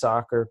if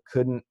soccer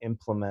couldn't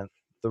implement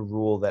the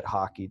rule that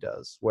hockey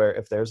does, where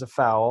if there's a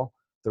foul,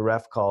 the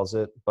ref calls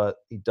it, but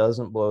he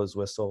doesn't blow his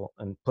whistle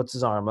and puts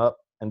his arm up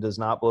and does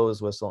not blow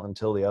his whistle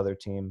until the other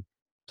team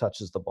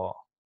touches the ball.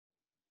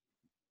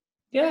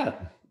 Yeah.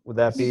 Would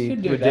that be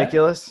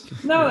ridiculous?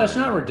 That. No, that's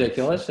not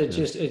ridiculous.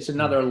 It's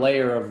another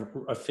layer of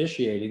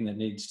officiating that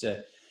needs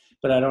to,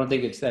 but I don't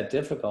think it's that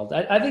difficult.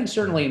 I think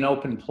certainly in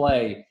open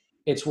play,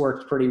 it's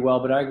worked pretty well,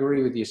 but I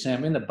agree with you,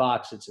 Sam. In the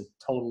box, it's a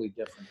totally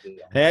different deal.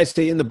 Hey, I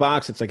stay in the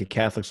box. It's like a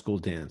Catholic school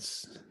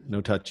dance.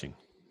 No touching.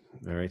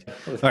 All right.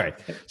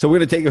 So we're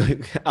going to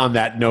take on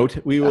that note.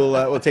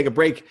 We'll take a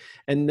break,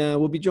 and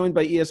we'll be joined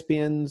by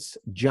ESPN's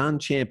Jon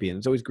Champion.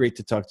 It's always great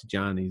to talk to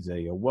Jon. He's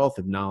a wealth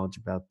of knowledge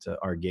about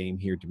our game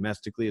here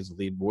domestically as a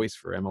lead voice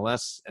for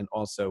MLS, and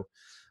also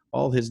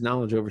all his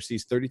knowledge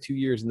overseas. 32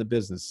 years in the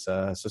business.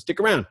 So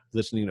stick around,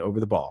 listening to Over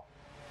the Ball.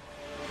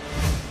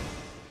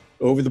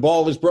 Over the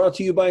Ball is brought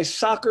to you by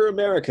Soccer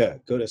America.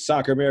 Go to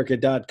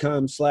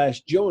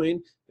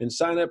socceramerica.com/join and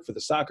sign up for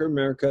the Soccer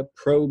America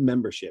Pro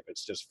membership.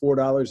 It's just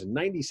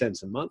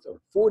 $4.90 a month or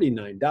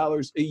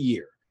 $49 a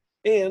year.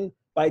 And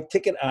by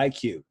Ticket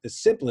IQ, the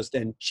simplest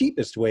and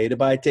cheapest way to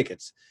buy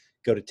tickets.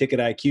 Go to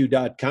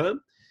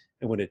ticketiq.com,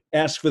 and when it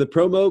asks for the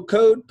promo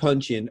code,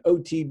 punch in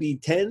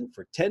OTB10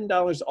 for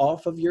 $10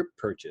 off of your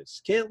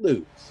purchase. Can't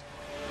lose.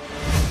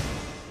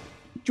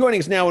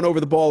 Joining us now on Over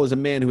the Ball is a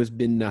man who has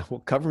been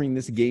covering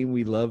this game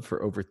we love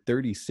for over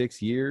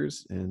 36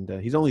 years, and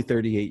he's only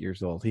 38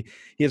 years old. He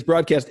has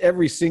broadcast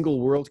every single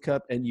World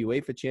Cup and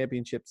UEFA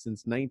Championship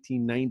since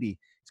 1990. He's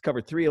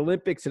covered 3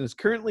 Olympics and is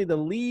currently the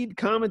lead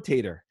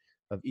commentator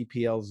of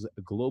EPL's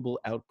global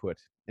output,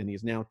 and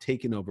he's now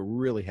taken over,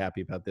 really happy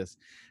about this,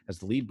 as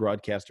the lead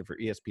broadcaster for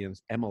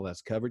ESPN's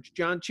MLS coverage.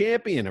 Jon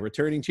Champion, a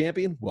returning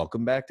champion,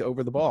 welcome back to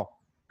Over the Ball.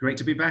 Great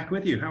to be back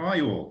with you. How are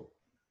you all?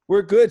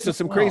 We're good. So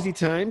some crazy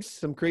times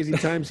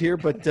here,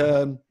 but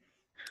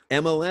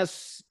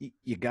MLS,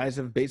 you guys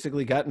have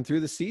basically gotten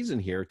through the season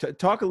here.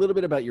 Talk a little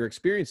bit about your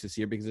experiences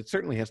here, because it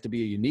certainly has to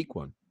be a unique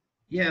one.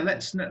 Yeah,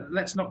 let's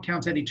not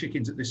count any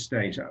chickens at this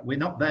stage. We're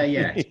not there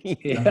yet.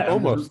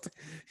 Almost.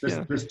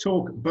 There's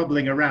talk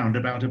bubbling around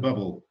about a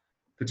bubble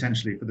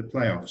potentially for the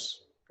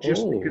playoffs.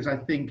 Just because I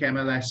think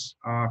MLS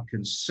are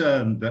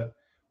concerned that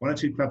one or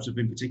two clubs have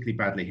been particularly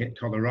badly hit.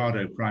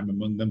 Colorado prime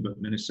among them,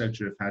 but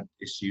Minnesota have had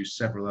issues,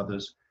 several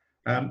others.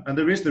 And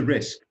there is the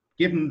risk,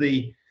 given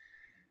the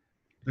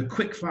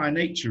quick-fire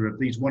nature of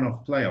these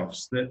one-off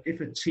playoffs, that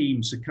if a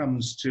team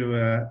succumbs to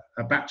a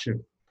batch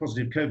of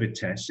positive COVID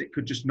tests, it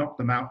could just knock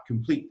them out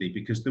completely,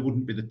 because there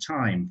wouldn't be the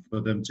time for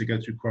them to go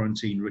through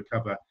quarantine,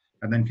 recover,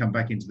 and then come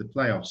back into the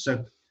playoffs.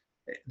 So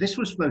this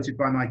was floated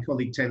by my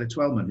colleague Taylor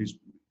Twellman, who's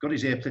got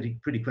his ear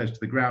pretty close to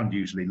the ground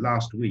usually,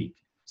 last week,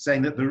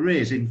 saying that there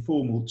is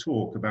informal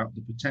talk about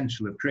the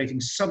potential of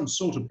creating some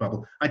sort of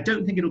bubble. I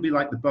don't think it'll be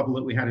like the bubble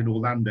that we had in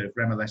Orlando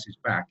for MLS's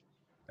back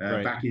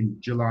in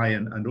July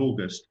and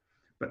August,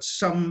 but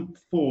some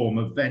form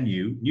of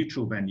venue,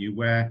 neutral venue,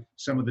 where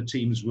some of the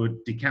teams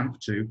would decamp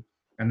to,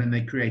 and then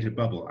they create a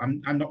bubble.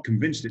 I'm not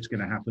convinced it's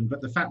going to happen,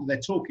 but the fact that they're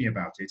talking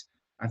about it,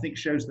 I think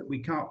shows that we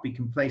can't be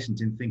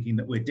complacent in thinking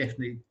that we're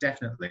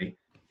definitely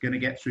going to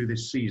get through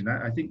this season.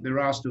 I think there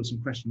are still some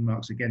question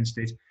marks against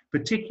it,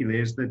 particularly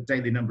as the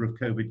daily number of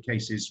COVID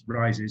cases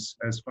rises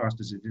as fast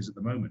as it is at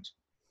the moment.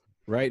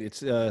 Right,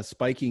 it's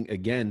spiking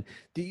again.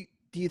 Do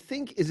you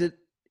think is there?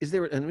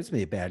 And this may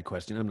be a bad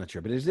question, I'm not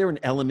sure, but is there an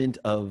element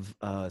of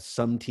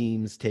some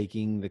teams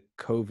taking the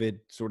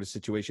COVID sort of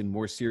situation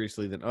more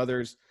seriously than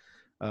others,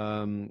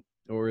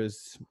 or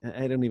is,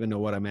 I don't even know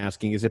what I'm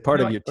asking. Is it part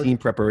of your team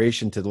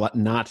preparation to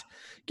not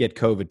get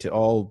COVID, to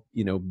all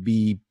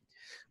be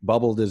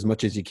bubbled as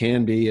much as you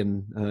can be,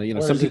 and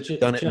some people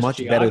have done it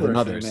much better than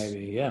others.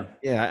 Maybe,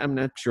 yeah. I'm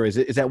not sure. Is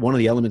that one of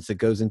the elements that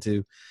goes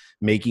into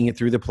making it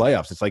through the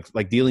playoffs? It's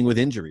like dealing with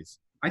injuries.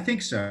 I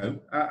think so.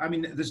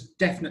 There's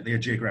definitely a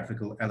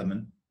geographical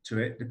element to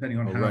it, depending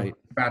on how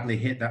badly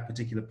hit that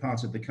particular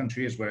part of the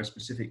country is, where a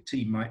specific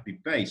team might be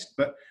based.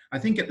 But I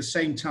think at the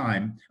same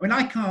time,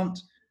 I can't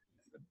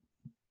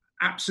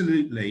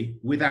absolutely,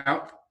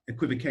 without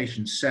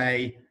equivocation,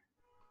 say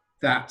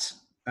that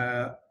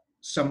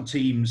some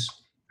teams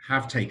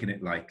have taken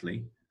it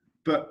lightly,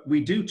 but we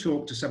do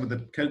talk to some of the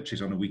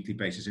coaches on a weekly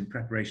basis in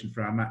preparation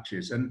for our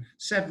matches, and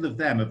several of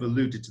them have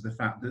alluded to the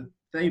fact that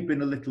they've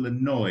been a little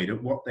annoyed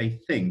at what they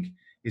think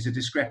is a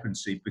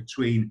discrepancy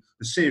between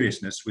the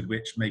seriousness with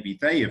which maybe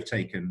they have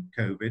taken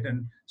COVID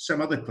and some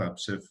other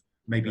clubs have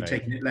maybe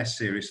taken it less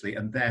seriously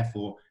and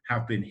therefore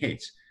have been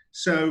hit.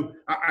 So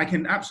I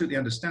can absolutely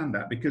understand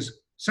that, because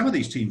some of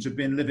these teams have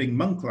been living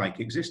monk-like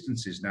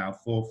existences now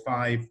for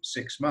 5-6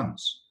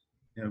 months.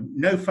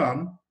 No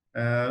fun,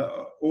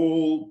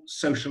 all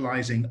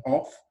socializing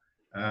off,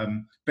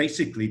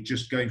 basically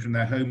just going from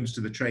their homes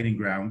to the training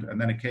ground and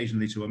then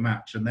occasionally to a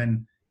match and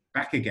then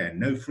back again.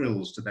 No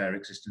frills to their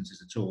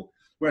existences at all.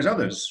 Whereas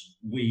others,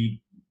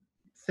 we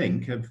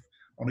think, have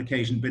on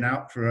occasion been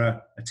out for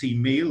a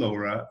team meal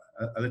or a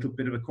little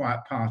bit of a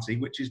quiet party,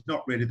 which is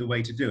not really the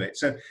way to do it.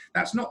 So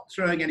that's not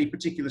throwing any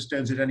particular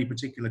stones at any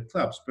particular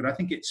clubs, but I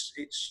think it's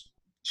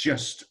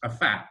just a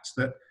fact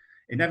that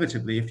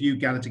inevitably, if you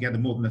gather together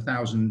more than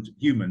 1,000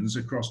 humans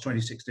across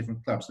 26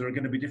 different clubs, there are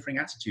going to be differing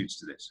attitudes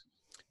to this.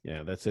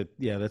 Yeah, that's it.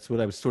 Yeah, that's what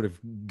I was sort of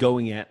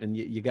going at. And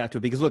you got to,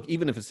 because look,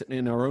 even if it's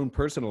in our own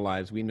personal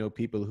lives, we know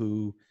people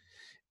who,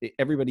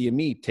 everybody you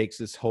meet takes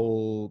this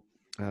whole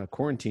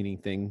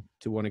quarantining thing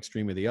to one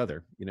extreme or the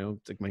other. You know,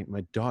 it's like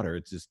my daughter,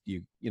 it's just,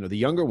 you know, the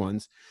younger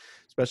ones,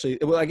 especially,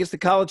 well, I guess the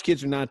college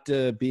kids are not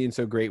being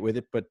so great with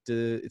it, but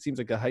it seems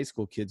like the high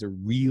school kids are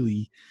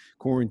really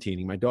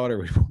quarantining. My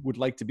daughter would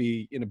like to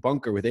be in a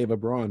bunker with Ava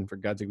Braun, for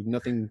God's sake, with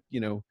nothing, you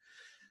know,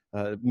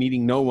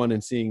 meeting no one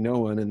and seeing no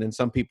one. And then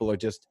some people are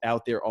just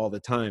out there all the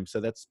time. So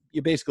that's,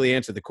 you basically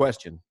answer the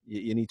question.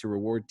 You need to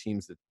reward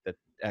teams that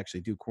actually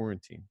do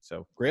quarantine.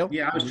 So Grayle?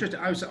 Yeah,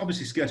 I was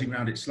obviously skirting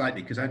around it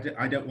slightly because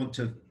I don't want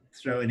to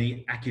throw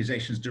any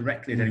accusations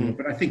directly at anyone,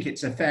 but I think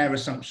it's a fair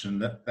assumption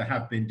that there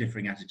have been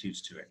differing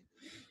attitudes to it.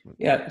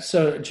 Yeah.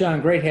 So John,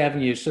 great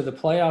having you. So the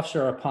playoffs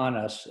are upon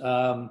us.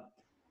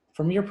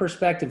 From your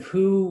perspective,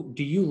 who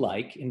do you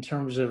like in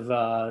terms of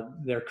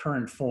their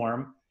current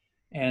form?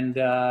 And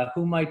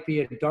who might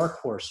be a dark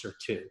horse or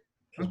two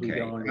as we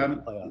go into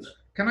the playoffs?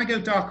 Can I go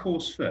dark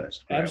horse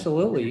first? Grayle?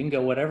 Absolutely. You can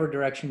go whatever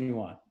direction you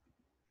want.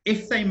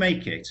 If they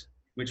make it,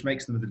 which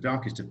makes them the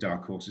darkest of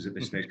dark horses at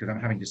this stage, because I'm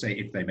having to say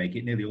if they make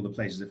it, nearly all the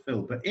places are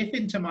filled. But if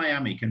Inter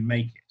Miami can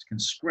make it, can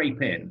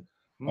scrape in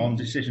on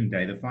decision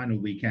day, the final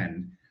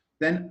weekend,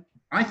 then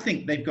I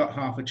think they've got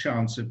half a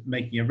chance of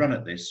making a run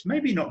at this.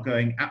 Maybe not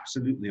going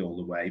absolutely all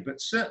the way,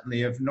 but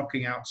certainly of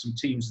knocking out some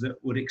teams that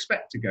would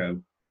expect to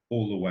go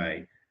all the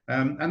way.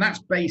 And that's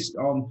based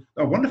on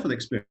a wonderful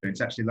experience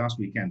actually last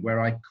weekend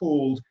where I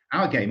called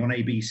our game on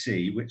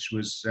ABC, which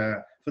was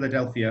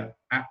Philadelphia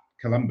at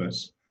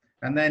Columbus.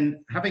 And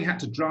then having had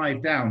to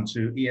drive down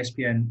to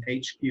ESPN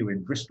HQ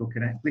in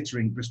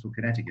glittering Bristol,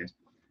 Connecticut,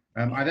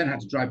 I then had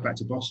to drive back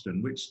to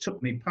Boston, which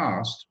took me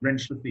past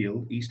Rentschler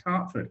Field, East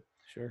Hartford,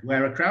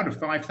 where a crowd of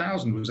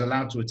 5,000 was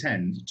allowed to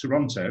attend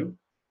Toronto,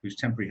 whose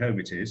temporary home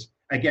it is,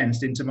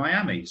 against Inter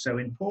Miami. So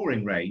in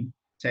pouring rain,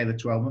 Taylor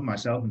Twellman,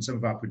 myself, and some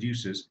of our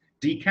producers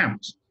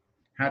decamped,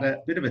 had a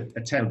bit of a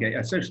tailgate,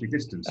 a socially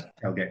distanced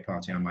tailgate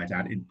party, I might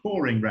add, in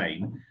pouring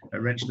rain at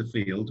Rentschler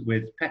Field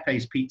with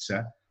Pepe's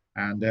Pizza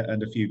and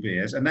a few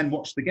beers, and then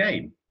watched the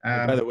game.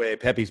 By the way,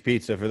 Pepe's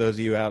Pizza, for those of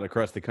you out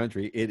across the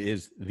country, it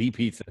is the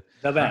pizza.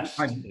 The best.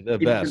 The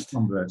best.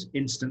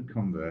 Instant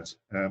convert.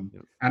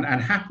 And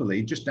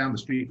happily, just down the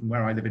street from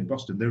where I live in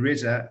Boston, there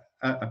is a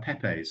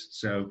Pepe's.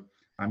 So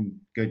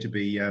I'm going to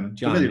be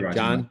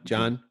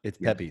John, it's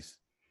Pepe's.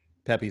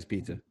 Pepe's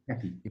Pizza.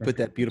 You put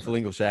that beautiful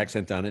English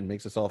accent on it and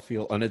makes us all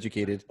feel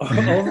uneducated.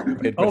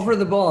 Over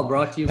the ball,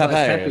 brought to you by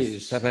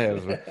Pepe's.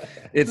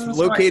 It's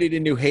located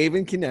in New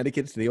Haven,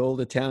 Connecticut. It's the old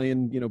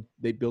Italian, you know,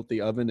 they built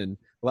the oven, and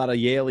a lot of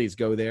Yaleys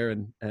go there.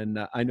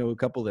 And I know a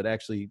couple that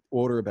actually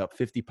order about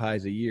 50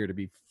 pies a year to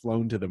be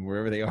flown to them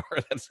wherever they are.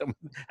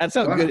 That's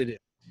how good it is.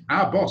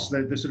 Our boss,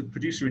 the sort of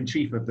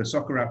producer-in-chief of the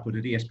soccer output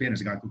at ESPN,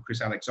 is a guy called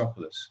Chris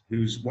Alexopoulos,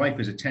 whose wife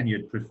is a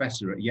tenured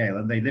professor at Yale,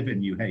 and they live in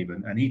New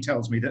Haven. And he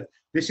tells me that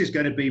this is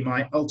going to be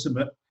my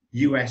ultimate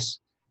US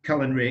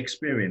culinary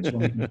experience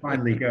when we can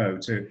finally go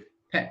to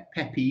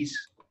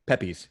Pepe's.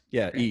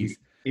 Yeah, E's.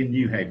 In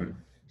New Haven.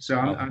 So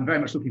I'm very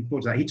much looking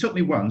forward to that. He took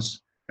me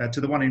once to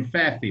the one in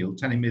Fairfield,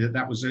 telling me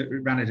that was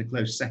ran at a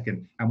close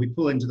second, and we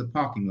pull into the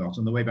parking lot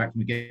on the way back from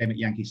the game at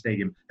Yankee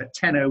Stadium at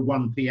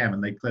 10:01 p.m.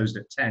 and they closed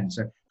at 10.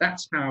 So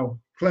that's how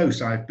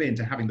close I've been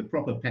to having the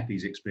proper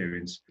Pepe's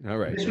experience. All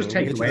right, this was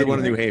we'll get you the one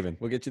in New Haven.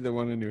 We'll get you the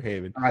one in New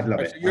Haven. I'd love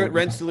it. So you're at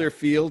Rensselaer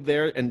Field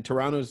there, and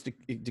Toronto's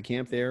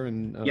decamped there,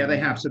 and yeah, they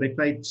have. So they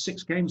played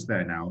 6 games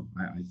there now,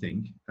 I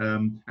think.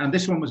 And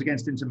this one was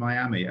against Inter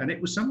Miami, and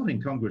it was somewhat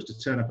incongruous to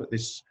turn up at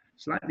this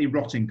slightly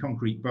rotting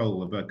concrete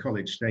bowl of a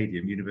college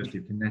stadium, University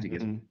of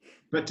Connecticut.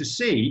 But to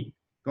see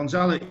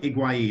Gonzalo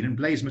Higuain and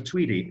Blaise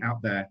Matuidi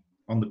out there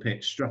on the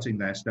pitch, strutting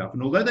their stuff.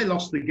 And although they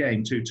lost the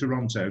game to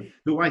Toronto,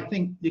 who I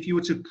think, if you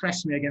were to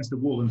press me against the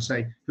wall and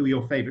say, who are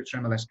your favourites for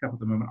MLS Cup at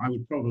the moment, I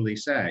would probably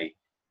say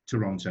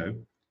Toronto.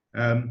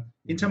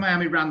 Inter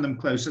Miami ran them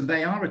close, and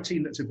they are a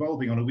team that's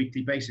evolving on a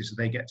weekly basis, so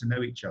they get to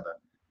know each other.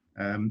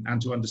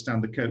 And to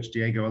understand the coach,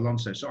 Diego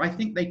Alonso. So I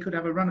think they could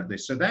have a run at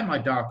this. So they're my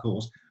dark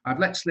horse. I've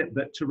let slip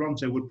that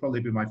Toronto would probably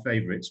be my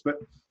favourites. But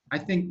I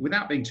think,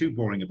 without being too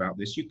boring about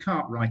this, you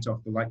can't write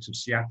off the likes of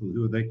Seattle,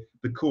 who are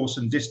the course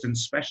and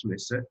distance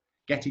specialists at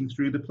getting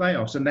through the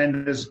playoffs. And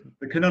then there's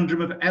the conundrum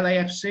of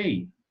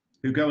LAFC,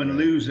 who go and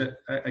lose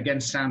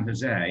against San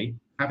Jose,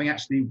 having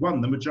actually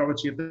won the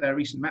majority of their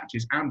recent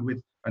matches, and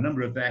with a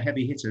number of their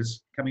heavy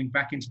hitters coming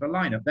back into the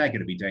lineup. They're going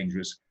to be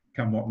dangerous,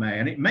 come what may.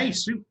 And it may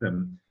suit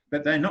them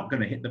that they're not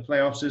going to hit the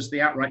playoffs as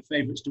the outright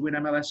favourites to win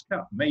MLS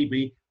Cup.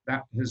 Maybe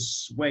that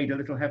has weighed a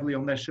little heavily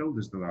on their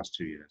shoulders the last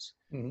 2 years.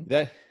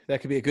 That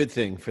could be a good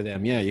thing for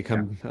them. Yeah, you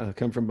come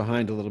from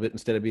behind a little bit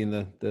instead of being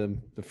the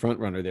front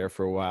runner there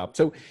for a while.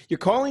 So you're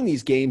calling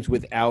these games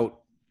without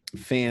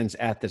fans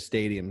at the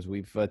stadiums.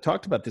 We've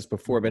talked about this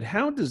before, but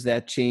how does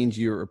that change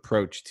your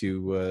approach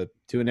to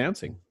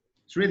announcing?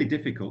 It's really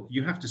difficult.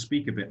 You have to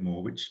speak a bit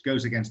more, which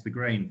goes against the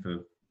grain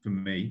for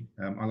me.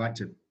 I like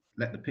to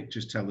let the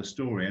pictures tell the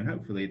story, and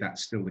hopefully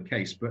that's still the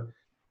case. But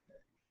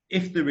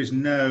if there is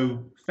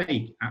no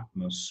fake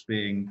atmosphere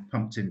being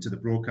pumped into the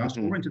broadcast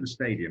or into the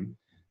stadium,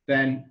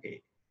 then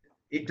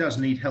it does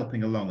need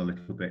helping along a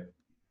little bit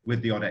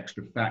with the odd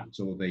extra fact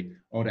or the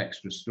odd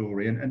extra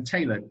story. And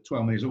Taylor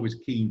Twellman is always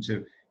keen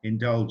to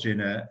indulge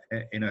in a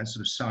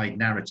sort of side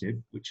narrative,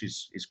 which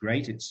is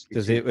great.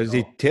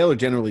 Taylor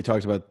generally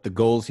talks about the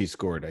goals he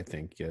scored, I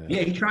think.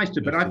 Yeah, he tries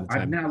to, but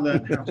I've now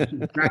learned how to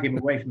drag him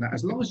away from that.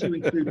 As long as you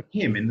include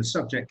him in the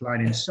subject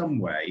line in some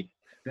way,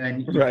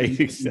 then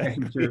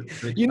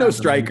exactly.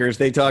 Strikers,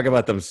 they talk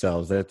about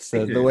themselves. That's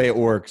the way it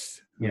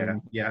works.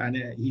 Yeah, and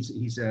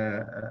he's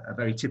a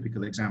very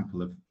typical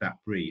example of that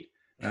breed.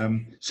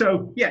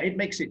 So yeah, it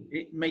makes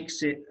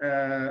it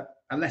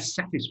a less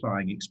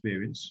satisfying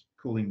experience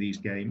calling these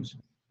games.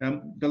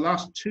 The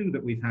last two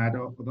that we've had,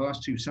 or the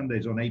last two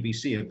Sundays on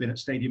ABC, have been at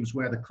stadiums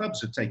where the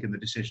clubs have taken the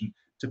decision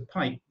to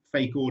pipe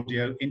fake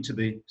audio into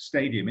the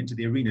stadium, into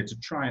the arena, to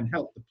try and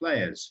help the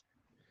players.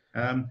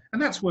 And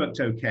that's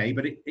worked okay,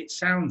 but it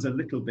sounds a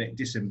little bit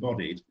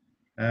disembodied.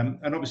 And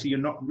obviously you're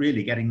not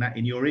really getting that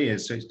in your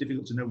ears, so it's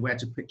difficult to know where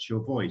to pitch your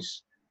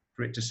voice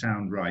for it to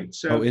sound right.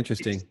 So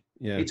interesting.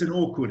 It's an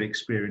awkward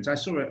experience. I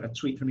saw a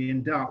tweet from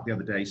Ian Dark the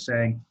other day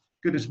saying,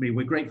 goodness me,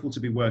 we're grateful to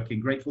be working,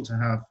 grateful to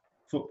have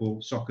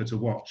football, soccer to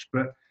watch,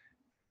 but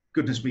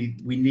goodness me,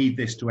 we need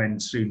this to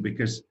end soon,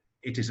 because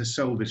it is a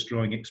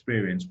soul-destroying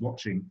experience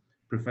watching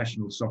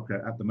professional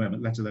soccer at the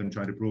moment, let alone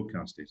trying to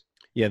broadcast it.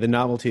 Yeah, the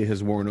novelty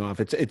has worn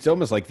off. It's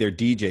almost like they're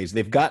DJs.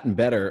 They've gotten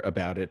better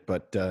about it,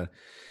 but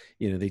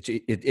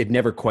it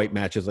never quite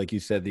matches, like you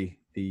said,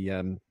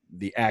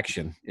 the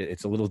action.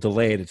 It's a little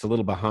delayed. It's a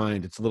little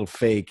behind. It's a little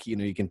fake.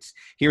 You can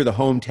hear the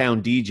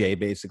hometown DJ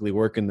basically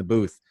working the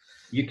booth.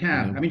 You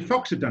can. I mean,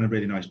 Fox have done a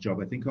really nice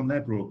job, I think, on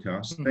their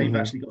broadcast. They've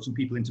actually got some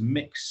people into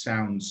mix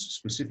sounds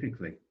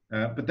specifically,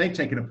 but they've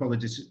taken a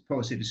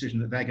policy decision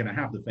that they're going to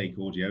have the fake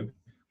audio.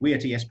 We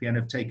at ESPN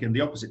have taken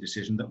the opposite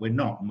decision, that we're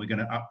not, and we're going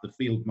to up the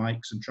field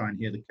mics and try and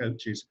hear the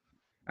coaches.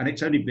 And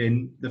it's only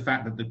been the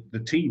fact that the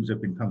teams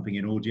have been pumping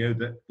in audio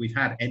that we've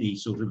had any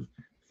sort of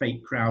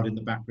fake crowd in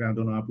the background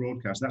on our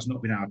broadcast. That's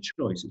not been our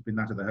choice. It's been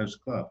that of the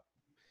host club.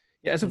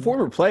 Yeah, as a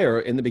former player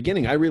in the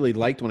beginning, I really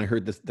liked when I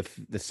heard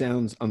the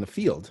sounds on the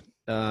field.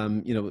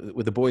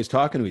 With the boys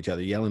talking to each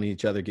other, yelling at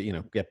each other,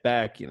 get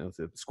back,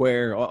 the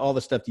square, all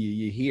the stuff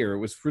you hear. It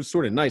was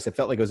sort of nice. I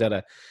felt like I was at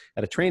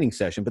a training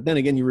session. But then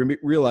again, you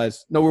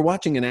realize, no, we're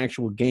watching an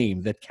actual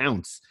game that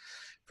counts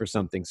for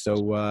something.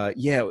 So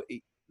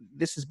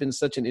this has been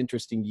such an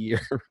interesting year,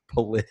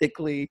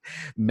 politically,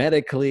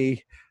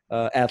 medically,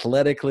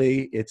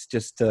 athletically. It's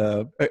just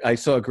I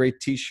saw a great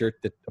T-shirt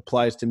that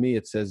applies to me.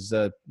 It says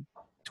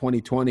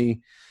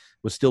 2020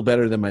 was still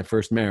better than my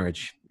first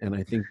marriage, and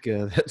I think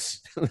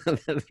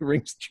that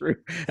rings true.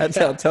 That's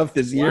how tough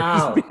this year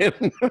has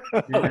been.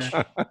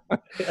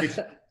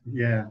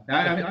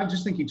 I'm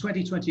just thinking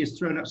 2020 has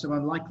thrown up some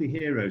unlikely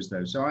heroes,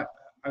 though. So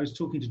I was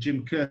talking to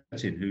Jim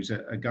Curtin, who's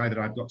a guy that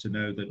I've got to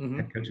know, the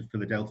head coach of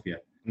Philadelphia,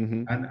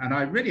 and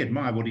I really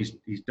admire what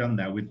he's done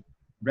there with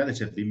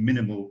relatively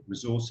minimal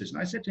resources. And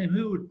I said to him,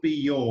 who would be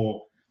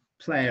your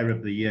player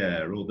of the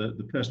year, or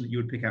the person that you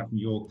would pick out from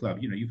your club?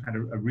 You've had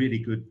a really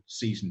good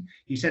season.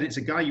 He said, it's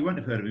a guy, you won't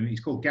have heard of him. He's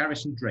called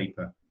Garrison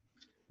Draper.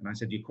 And I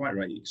said, you're quite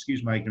right.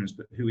 Excuse my ignorance,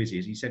 but who is he?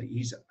 He said,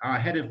 he's our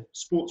head of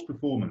sports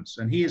performance.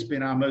 And he has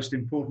been our most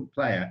important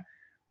player,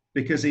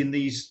 because in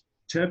these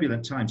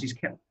turbulent times, he's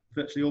kept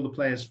virtually all the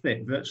players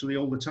fit virtually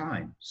all the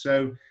time.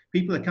 So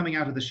people are coming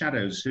out of the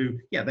shadows who,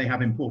 they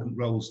have important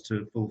roles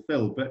to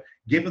fulfill, but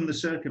given the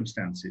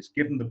circumstances,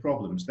 given the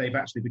problems, they've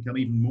actually become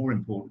even more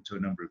important to a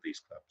number of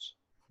these clubs.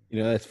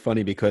 That's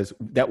funny, because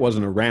that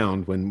wasn't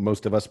around when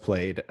most of us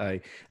played. I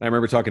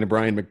remember talking to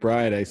Brian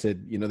McBride. I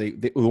said,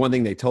 the one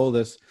thing they told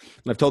us,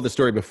 and I've told this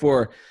story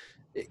before,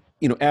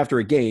 after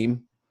a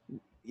game,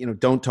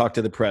 don't talk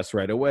to the press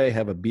right away,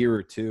 have a beer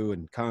or two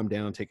and calm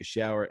down, take a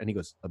shower. And he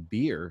goes, a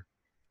beer?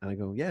 And I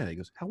go, yeah. He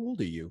goes, how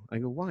old are you? I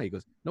go, why? He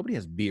goes, nobody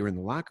has beer in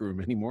the locker room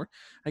anymore.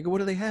 I go, what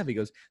do they have? He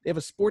goes, they have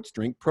a sports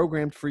drink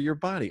programmed for your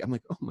body. I'm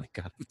like, oh my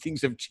God,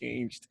 things have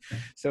changed.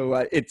 So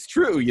it's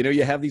true.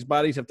 You have these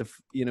bodies have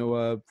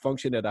to,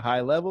 function at a high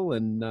level,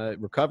 and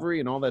recovery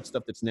and all that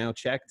stuff that's now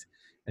checked.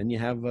 And you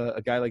have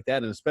a guy like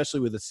that, and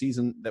especially with the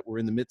season that we're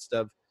in the midst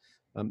of,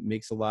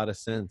 makes a lot of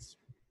sense.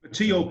 But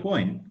to your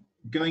point,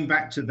 going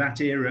back to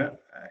that era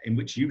in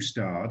which you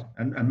starred,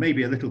 and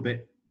maybe a little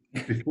bit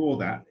before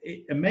that,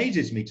 it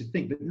amazes me to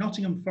think that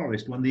Nottingham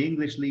Forest won the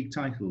English League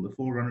title, the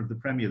forerunner of the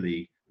Premier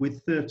League,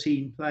 with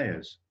 13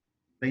 players.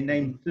 They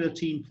named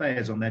 13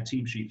 players on their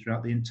team sheet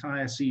throughout the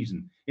entire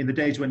season, in the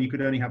days when you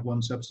could only have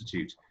one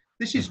substitute.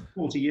 This is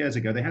 40 years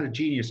ago. They had a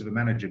genius of a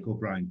manager called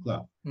Brian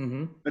Clough.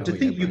 But to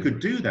think you could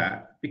do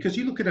that, because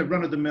you look at a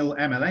run-of-the-mill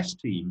MLS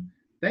team,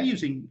 they're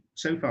using,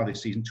 so far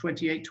this season,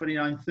 28,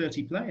 29,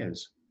 30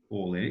 players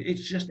all in.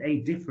 It's just a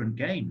different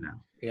game now.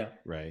 Yeah.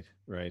 Right.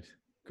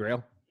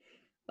 Grayle?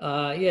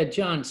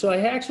 John, so I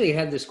actually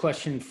had this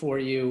question for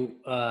you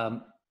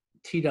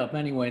teed up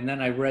anyway, and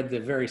then I read the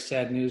very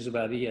sad news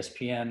about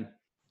ESPN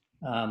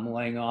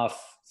laying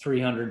off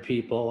 300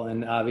 people.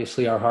 And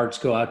obviously our hearts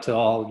go out to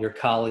all your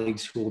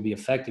colleagues who will be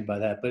affected by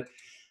that. But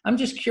I'm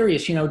just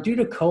curious, due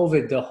to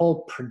COVID, the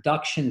whole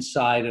production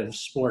side of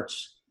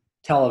sports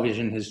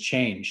television has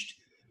changed.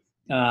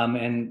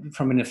 And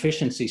from an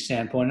efficiency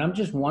standpoint, I'm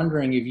just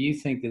wondering if you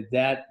think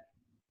that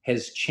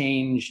has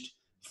changed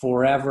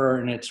forever,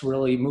 and it's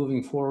really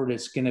moving forward,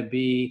 it's going to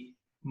be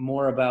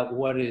more about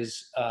what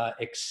is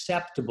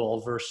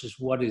acceptable versus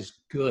what is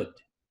good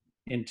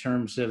in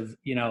terms of,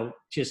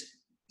 just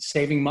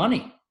saving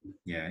money.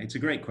 Yeah, it's a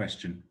great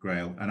question,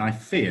 Grayle. And I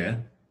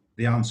fear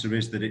the answer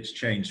is that it's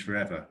changed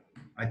forever.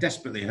 I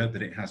desperately hope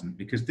that it hasn't,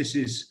 because this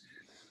is,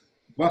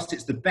 whilst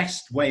it's the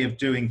best way of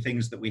doing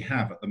things that we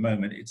have at the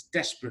moment, it's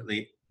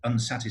desperately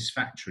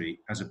unsatisfactory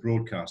as a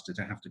broadcaster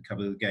to have to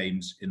cover the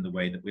games in the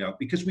way that we are,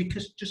 because we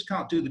just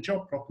can't do the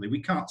job properly.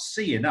 We can't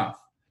see enough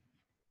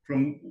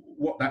from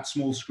what that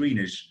small screen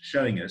is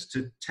showing us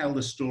to tell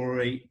the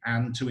story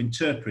and to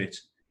interpret,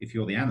 if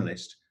you're the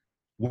analyst,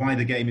 why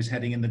the game is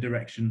heading in the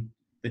direction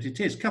that it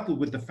is, coupled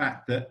with the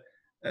fact that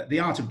the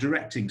art of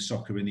directing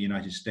soccer in the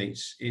United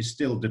States is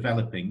still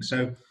developing.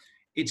 So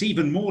it's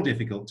even more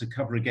difficult to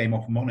cover a game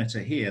off monitor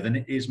here than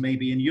it is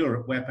maybe in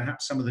Europe, where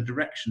perhaps some of the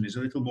direction is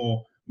a little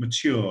more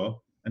mature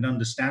and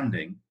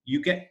understanding.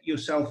 You get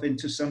yourself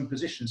into some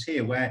positions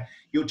here where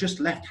you're just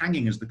left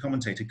hanging as the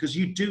commentator because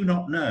you do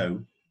not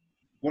know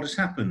what has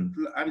happened.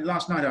 I mean,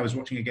 last night I was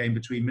watching a game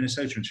between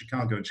Minnesota and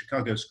Chicago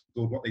Chicago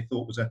scored what they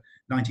thought was a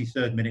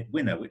 93rd minute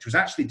winner, which was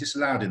actually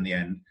disallowed in the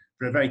end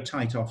for a very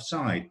tight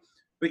offside.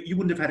 But you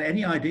wouldn't have had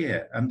any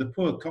idea, and the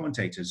poor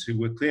commentators who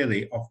were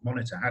clearly off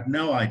monitor had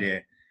no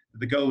idea that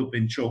the goal had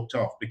been chalked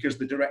off because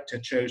the director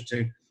chose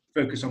to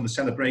focus on the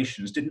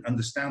celebrations, didn't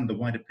understand the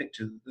wider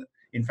picture.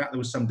 In fact, there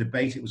was some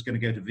debate it was going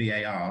to go to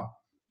VAR.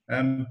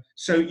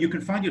 So you can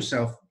find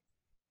yourself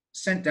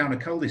sent down a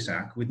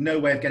cul-de-sac with no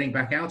way of getting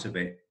back out of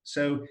it.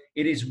 So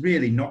it is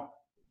really not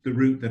the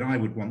route that I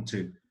would want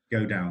to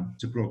go down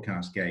to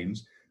broadcast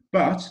games.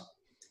 But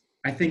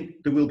I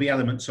think there will be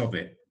elements of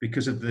it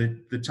because of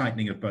the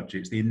tightening of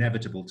budgets, the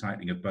inevitable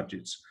tightening of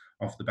budgets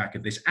off the back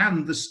of this,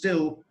 and the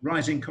still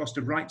rising cost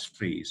of rights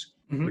fees,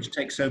 which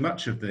take so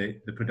much of the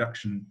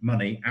production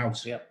money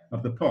out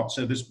of the pot.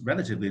 So there's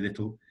relatively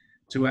little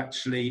to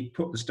actually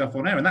put the stuff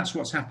on air. And that's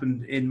what's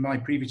happened in my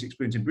previous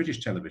experience in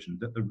British television,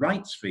 that the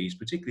rights fees,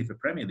 particularly for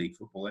Premier League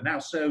football, are now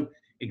so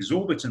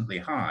exorbitantly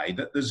high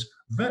that there's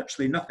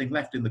virtually nothing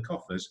left in the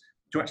coffers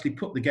to actually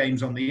put the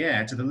games on the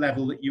air to the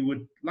level that you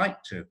would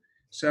like to.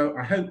 So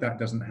I hope that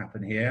doesn't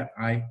happen here.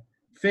 I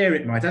fear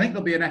it might. I think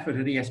there'll be an effort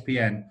at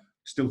ESPN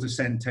still to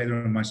send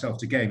Taylor and myself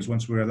to games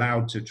once we're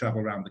allowed to travel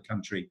around the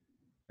country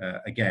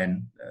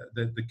again.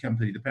 The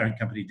parent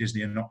company,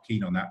 Disney, are not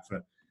keen on that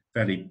for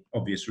fairly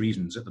obvious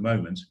reasons at the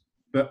moment.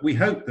 But we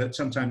hope that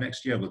sometime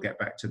next year we'll get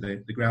back to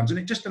the grounds. And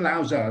it just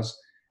allows us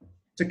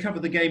to cover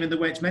the game in the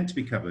way it's meant to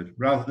be covered,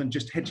 rather than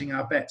just hedging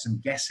our bets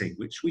and guessing,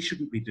 which we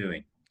shouldn't be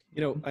doing.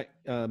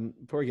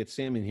 Before we get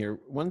Sam in here,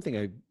 one thing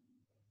I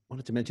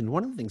wanted to mention,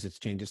 one of the things that's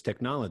changed is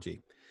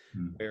technology.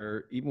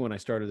 Where even when I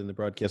started in the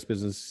broadcast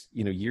business,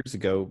 years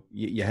ago,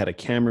 you had a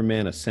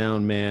cameraman, a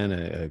sound man,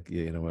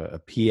 a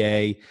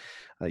PA.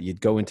 You'd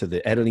go into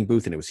the editing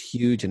booth and it was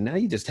huge. And now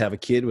you just have a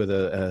kid with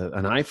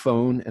an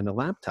iPhone and a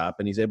laptop,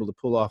 and he's able to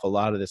pull off a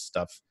lot of this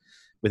stuff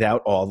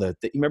without all the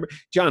you remember,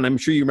 John, I'm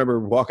sure you remember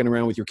walking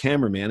around with your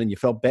cameraman and you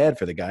felt bad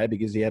for the guy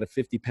because he had a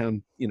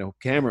 50-pound,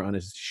 camera on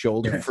his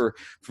shoulder for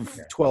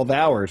 12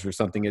 hours or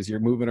something as you're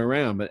moving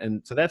around.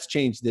 And so that's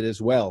changed it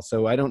as well.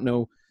 So I don't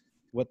know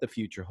what the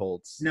future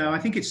holds. No, I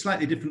think it's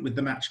slightly different with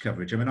the match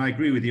coverage. I mean, I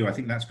agree with you. I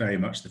think that's very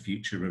much the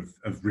future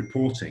of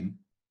reporting.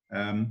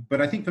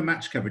 But I think for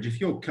match coverage, if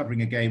you're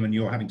covering a game and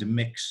you're having to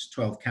mix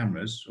 12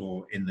 cameras,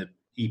 or in the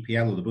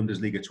EPL or the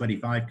Bundesliga,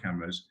 25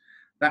 cameras,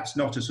 that's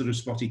not a sort of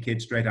spotty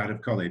kid straight out of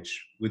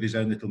college with his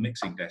own little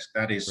mixing desk.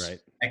 That is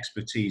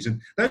expertise.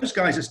 And those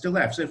guys are still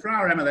there. So for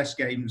our MLS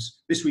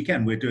games this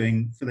weekend, we're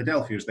doing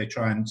Philadelphia as they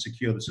try and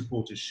secure the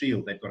Supporters'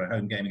 Shield. They've got a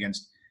home game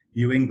against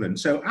New England.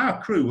 So our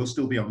crew will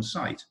still be on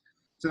site.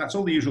 So that's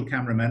all the usual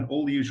cameramen,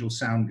 all the usual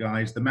sound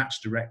guys, the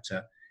match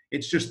director.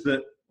 It's just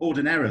that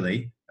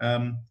ordinarily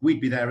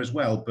we'd be there as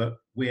well, but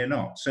we're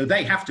not. So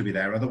they have to be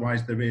there.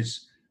 Otherwise, there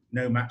is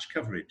no match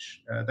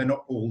coverage. They're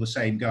not all the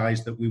same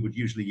guys that we would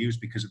usually use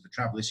because of the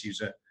travel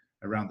issues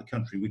around the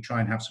country. We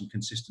try and have some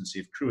consistency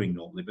of crewing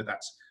normally, but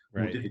that's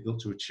more difficult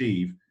to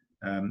achieve.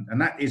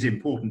 And that is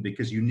important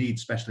because you need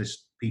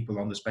specialist people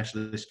on the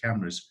specialist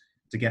cameras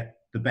to get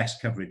the best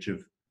coverage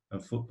of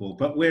football.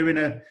 But we're in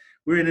an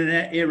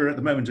era at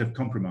the moment of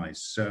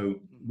compromise. So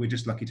we're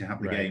just lucky to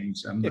have the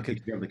games and lucky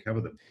to be able to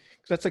cover them.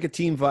 That's like a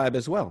team vibe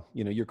as well.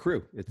 Your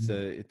crew.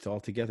 It's all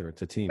together.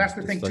 It's a team. That's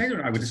the thing. Taylor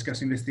and I were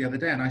discussing this the other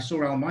day, and I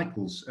saw Al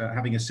Michaels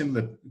having a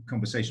similar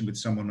conversation with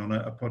someone on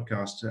a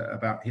podcast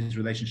about his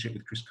relationship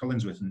with Chris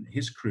Collinsworth and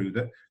his crew.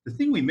 That the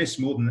thing we miss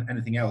more than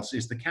anything else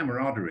is the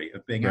camaraderie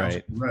of being out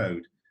on the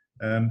road.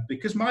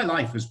 Because my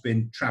life has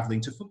been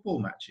traveling to football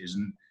matches,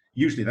 and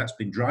Usually that's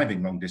been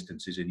driving long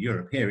distances in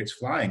Europe. Here it's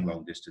flying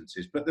long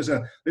distances. But there's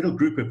a little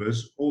group of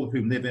us, all of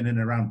whom live in and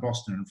around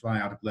Boston and fly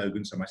out of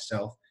Logan. So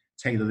myself,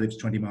 Taylor lives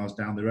 20 miles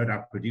down the road.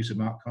 Our producer,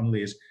 Mark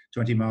Connolly, is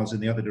 20 miles in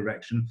the other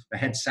direction. The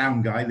head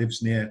sound guy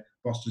lives near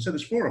Boston. So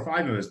there's 4 or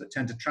 5 of us that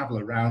tend to travel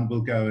around.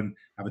 We'll go and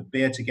have a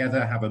beer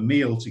together, have a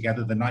meal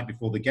together the night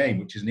before the game,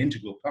 which is an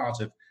integral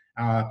part of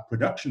our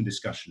production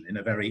discussion in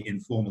a very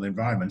informal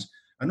environment.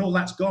 And all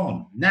that's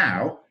gone.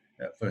 Now,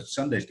 for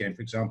Sunday's game,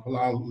 for example,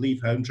 I'll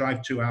leave home,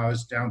 drive 2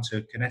 hours down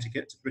to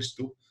Connecticut, to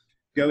Bristol,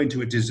 go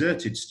into a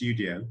deserted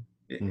studio.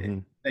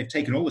 They've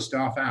taken all the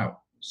staff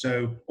out.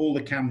 So all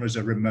the cameras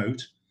are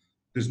remote.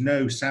 There's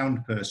no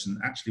sound person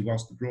actually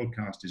whilst the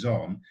broadcast is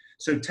on.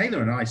 So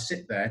Taylor and I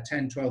sit there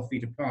 10, 12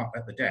 feet apart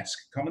at the desk,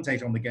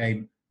 commentate on the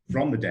game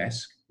from the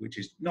desk, which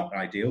is not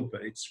ideal,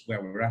 but it's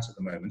where we're at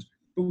the moment.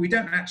 But we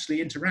don't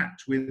actually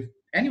interact with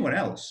anyone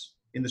else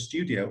in the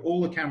studio. All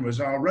the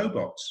cameras are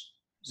robots.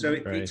 So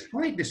it's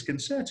quite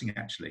disconcerting,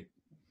 actually.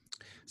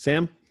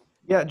 Sam?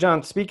 Yeah,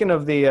 John, speaking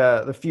of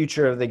the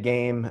future of the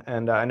game,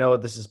 and I know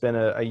this has been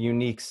a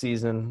unique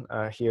season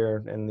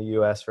here in the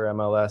U.S. for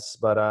MLS,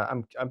 but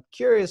I'm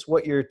curious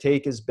what your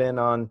take has been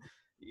on,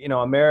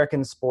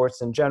 American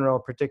sports in general,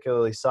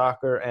 particularly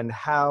soccer, and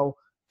how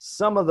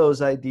some of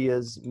those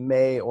ideas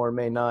may or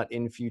may not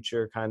in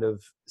future kind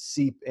of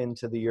seep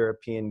into the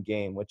European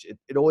game, which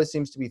it always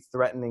seems to be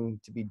threatening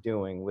to be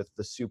doing with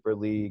the Super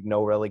League,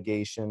 no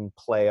relegation,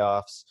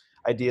 playoffs,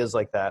 ideas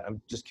like that.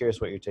 I'm just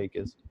curious what your take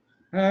is.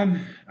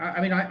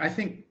 I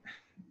think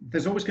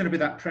there's always going to be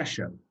that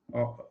pressure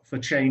for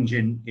change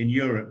in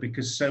Europe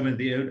because so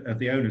many of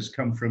the owners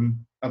come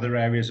from other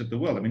areas of the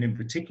world. I mean, in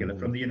particular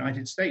from the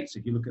United States.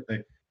 If you look at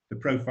the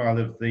profile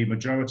of the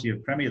majority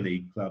of Premier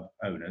League club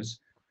owners,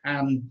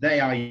 and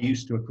they are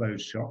used to a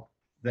closed shop.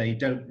 They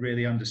don't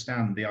really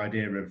understand the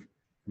idea of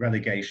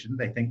relegation.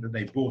 They think that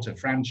they bought a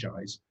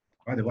franchise.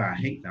 By the way, I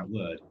hate that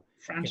word.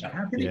 Franchise.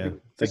 How can it be?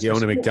 It's like you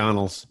own a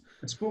McDonald's.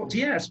 A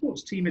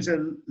sports team is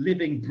a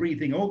living,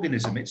 breathing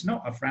organism. It's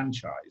not a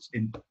franchise,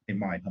 in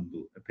my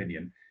humble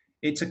opinion.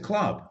 It's a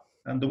club.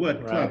 And the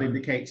word club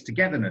indicates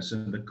togetherness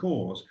and the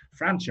cause.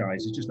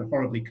 Franchise is just a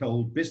horribly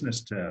cold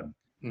business term.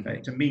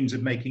 It's a means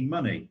of making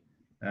money.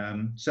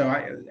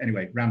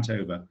 Anyway, rant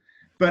over.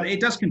 But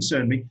it does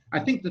concern me. I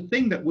think the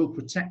thing that will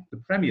protect the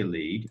Premier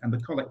League and the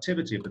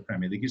collectivity of the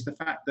Premier League is the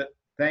fact that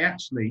they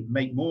actually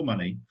make more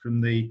money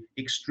from the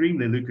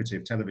extremely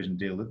lucrative television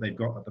deal that they've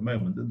got at the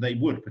moment than they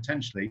would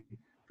potentially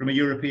from a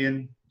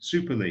European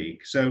Super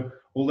League. So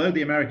although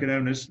the American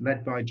owners,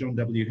 led by John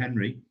W.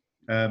 Henry,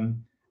 and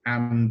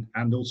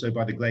also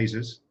by the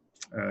Glazers,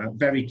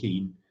 very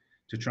keen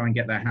to try and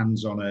get their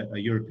hands on a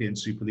European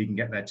Super League and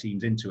get their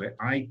teams into it,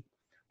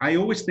 I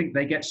always think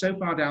they get so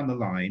far down the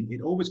line,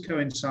 it always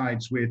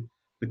coincides with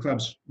the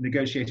clubs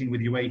negotiating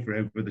with UEFA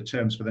over the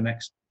terms for the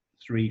next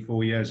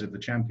 3-4 years of the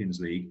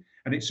Champions League.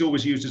 And it's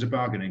always used as a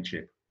bargaining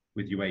chip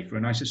with UEFA.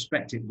 And I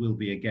suspect it will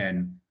be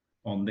again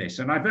on this.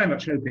 And I very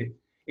much hope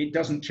it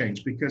doesn't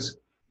change because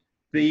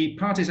the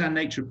partisan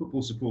nature of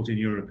football support in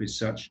Europe is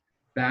such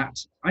that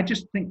I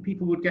just think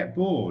people would get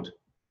bored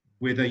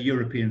with a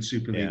European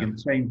Super League and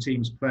the same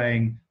teams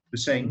playing the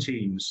same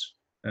teams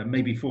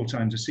maybe 4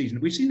 times a season.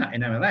 We've seen that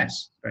in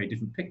MLS, very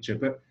different picture.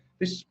 But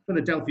this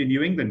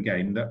Philadelphia-New England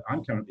game that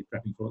I'm currently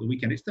prepping for at the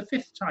weekend, it's the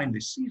 5th time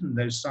this season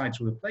those sides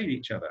will have played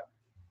each other,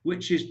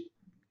 which is,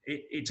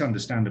 it's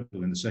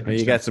understandable in the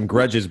circumstances. You got some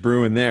grudges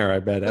brewing there, I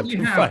bet,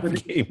 after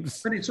 5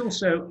 games. But it's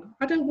also,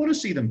 I don't want to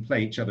see them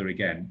play each other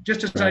again.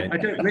 Just as I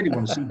don't really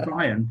want to see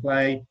Bayern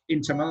play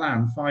Inter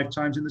Milan 5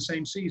 times in the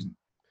same season.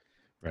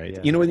 Right.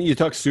 Yeah. When you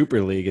talk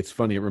Super League, it's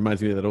funny. It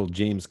reminds me of that old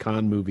James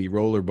Caan movie,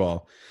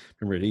 Rollerball.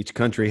 Remember, each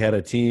country had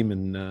a team,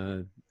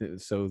 and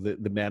so the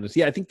madness.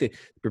 Yeah, I think the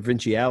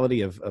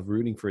provinciality of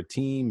rooting for a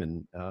team,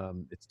 and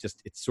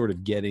it's sort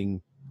of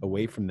getting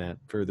away from that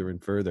further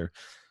and further.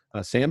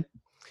 Sam?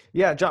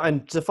 Yeah, John,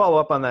 and to follow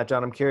up on that,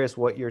 John, I'm curious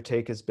what your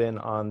take has been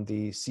on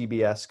the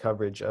CBS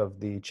coverage of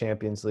the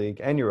Champions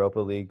League and Europa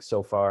League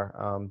so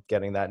far,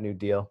 getting that new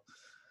deal.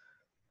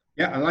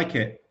 Yeah, I like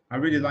it. I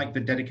really like the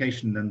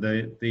dedication and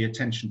the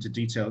attention to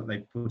detail that they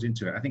put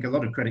into it. I think a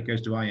lot of credit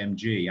goes to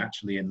IMG,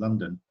 actually, in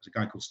London. There's a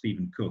guy called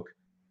Stephen Cook,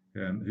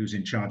 who's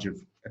in charge of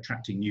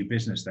attracting new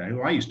business there,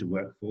 who I used to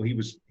work for. He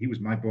was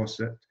my boss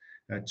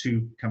at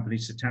 2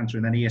 companies, Setanta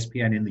and then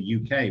ESPN in the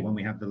UK when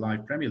we had the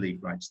live Premier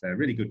League rights there.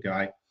 Really good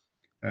guy.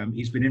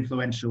 He's been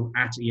influential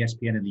at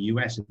ESPN in the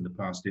US in the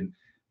past in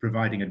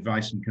providing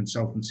advice and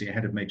consultancy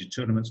ahead of major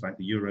tournaments like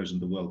the Euros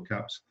and the World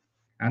Cups.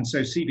 And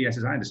so CBS,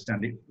 as I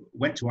understand it,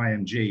 went to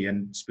IMG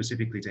and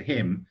specifically to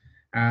him.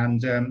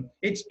 And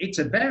it's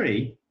a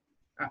very,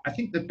 I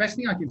think the best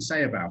thing I can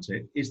say about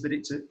it is that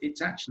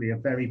it's actually a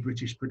very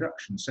British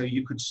production. So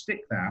you could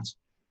stick that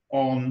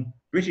on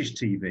British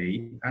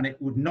TV and it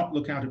would not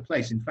look out of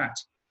place. In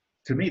fact,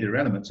 to me, there are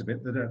elements of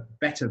it that are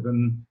better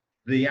than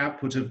the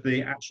output of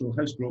the actual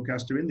host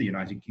broadcaster in the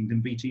United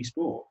Kingdom, BT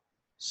Sport.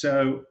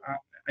 So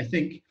I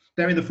think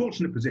they're in the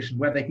fortunate position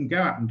where they can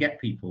go out and get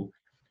people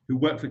who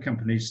work for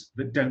companies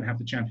that don't have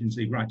the Champions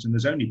League rights, and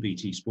there's only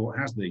BT Sport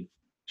has the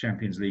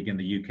Champions League in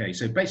the UK.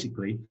 So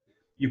basically,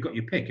 you've got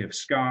your pick of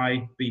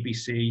Sky,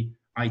 BBC,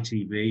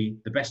 ITV,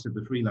 the best of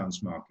the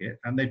freelance market,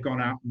 and they've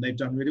gone out and they've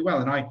done really well.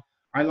 And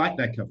I like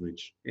their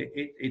coverage.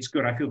 It's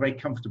good. I feel very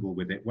comfortable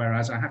with it.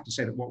 Whereas I have to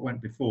say that what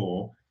went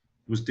before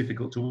was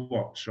difficult to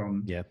watch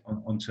on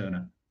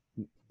Turner.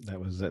 That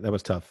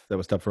was tough. That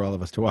was tough for all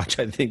of us to watch.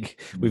 I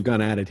think we've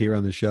gone at it here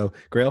on the show.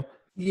 Grayle?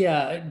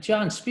 Yeah,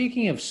 John,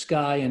 speaking of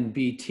Sky and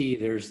BT,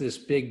 there's this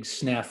big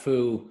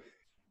snafu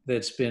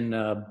that's been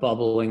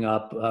bubbling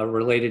up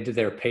related to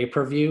their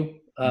pay-per-view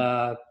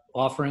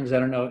offerings. I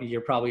don't know,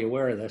 you're probably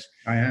aware of this.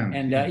 I am.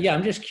 And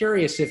I'm just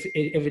curious if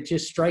it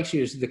just strikes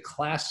you as the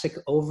classic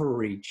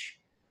overreach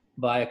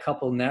by a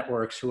couple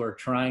networks who are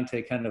trying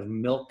to kind of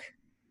milk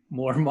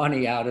more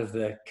money out of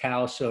the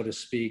cow, so to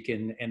speak,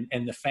 and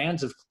the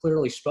fans have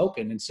clearly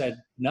spoken and said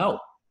no.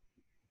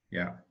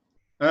 Yeah.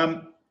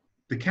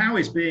 The cow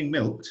is being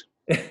milked,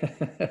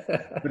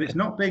 but it's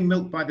not being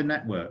milked by the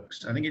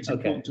networks. I think it's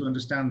important to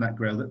understand that,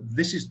 Grayle, that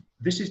this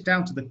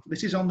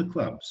is on the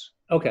clubs.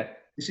 Okay.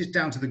 This is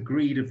down to the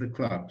greed of the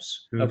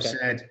clubs who have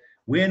said,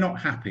 we're not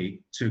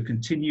happy to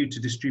continue to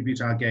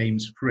distribute our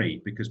games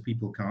free because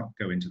people can't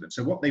go into them.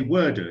 So what they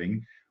were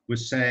doing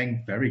was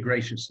saying very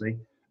graciously,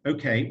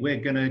 okay,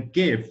 we're going to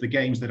give the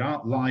games that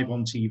aren't live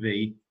on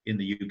TV in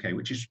the UK,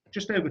 which is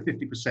just over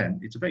 50%.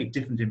 It's a very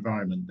different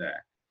environment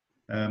there.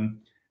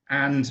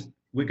 And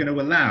we're going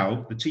to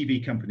allow the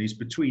TV companies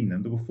between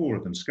them, there were 4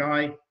 of them,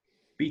 Sky,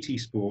 BT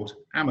Sport,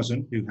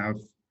 Amazon, who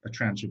have a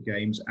tranche of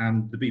games,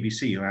 and the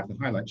BBC, who have the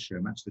highlights show,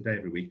 Match of the Day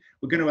every week.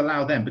 We're going to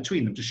allow them,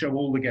 between them, to show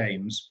all the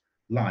games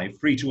live,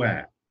 free to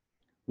air,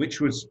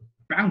 which was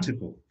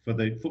bountiful for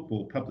the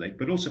football public,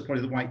 but also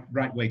probably the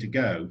right way to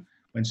go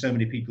when so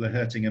many people are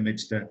hurting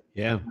amidst a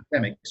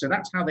pandemic. So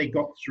that's how they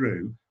got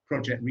through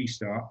Project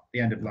Restart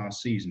the end of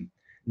last season.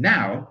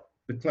 Now,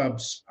 the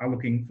clubs are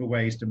looking for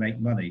ways to make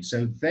money.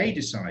 So they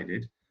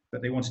decided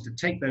that they wanted to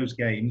take those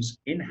games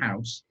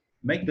in-house,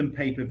 make them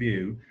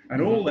pay-per-view,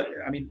 and all that.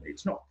 I mean,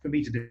 it's not for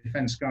me to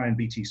defend Sky and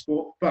BT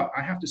Sport, but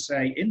I have to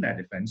say, in their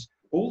defense,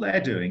 all they're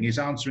doing is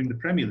answering the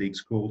Premier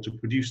League's call to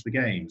produce the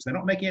games. They're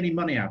not making any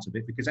money out of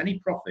it because any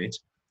profit,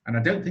 and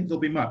I don't think there'll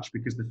be much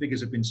because the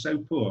figures have been so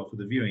poor for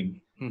the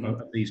viewing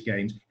of these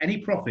games, any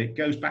profit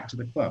goes back to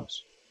the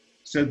clubs.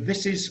 So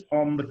this is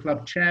on the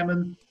club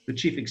chairman, the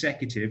chief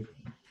executive,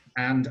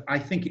 and I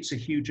think it's a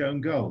huge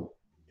own goal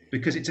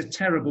because it's a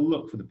terrible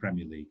look for the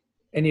Premier League.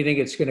 And you think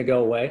it's going to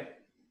go away?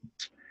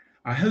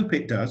 I hope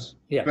it does,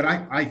 but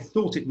I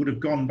thought it would have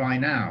gone by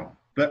now.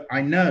 But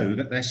I know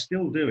that they're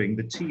still doing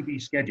the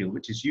TV schedule,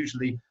 which is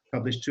usually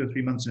published 2 or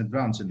 3 months in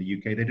advance in the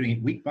UK. They're doing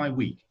it week by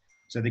week,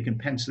 so they can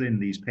pencil in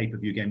these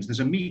pay-per-view games. There's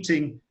a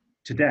meeting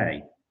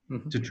today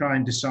to try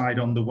and decide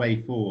on the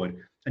way forward.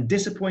 And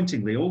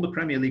disappointingly, all the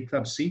Premier League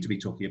clubs seem to be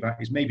talking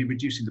about is maybe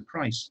reducing the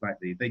price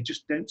slightly. They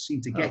just don't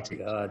seem to get it.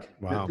 God.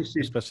 Wow,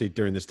 especially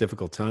during this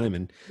difficult time.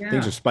 And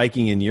things are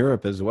spiking in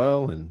Europe as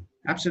well. And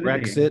absolutely.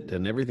 Brexit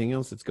and everything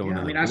else that's going on.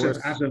 I mean, as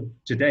of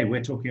today,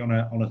 we're talking on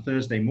a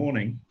Thursday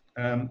morning.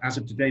 As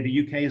of today,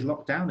 the UK is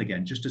locked down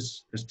again, just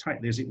as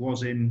tightly as it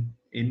was in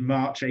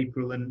March,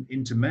 April, and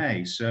into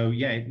May. So,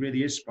 yeah, it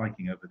really is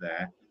spiking over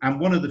there. And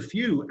one of the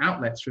few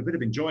outlets for a bit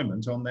of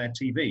enjoyment on their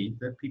TV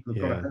that people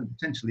have got at home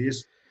potentially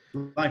is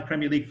live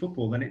Premier League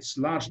football, and it's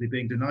largely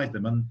being denied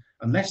them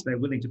unless they're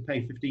willing to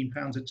pay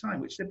 £15 a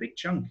time, which is a big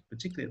chunk,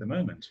 particularly at the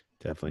moment.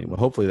 Definitely. Well,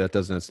 hopefully that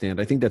doesn't stand.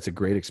 I think that's a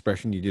great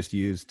expression you just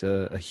used,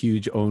 a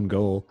huge own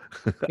goal.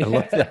 I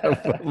love that.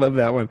 I love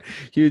that one.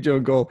 Huge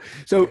own goal.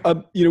 So,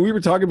 we were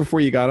talking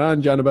before you got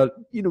on, John, about,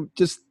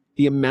 just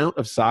the amount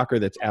of soccer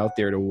that's out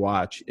there to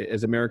watch.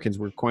 As Americans,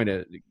 we're kind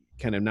of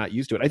not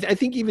used to it. I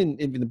think even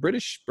the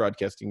British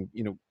broadcasting,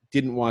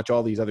 didn't watch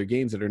all these other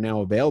games that are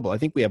now available. I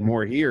think we have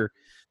more here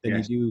than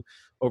you do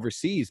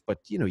overseas, but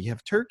you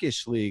have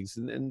Turkish leagues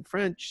and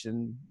French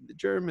and the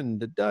German,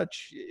 the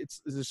Dutch.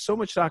 There's so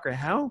much soccer.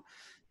 How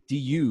do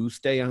you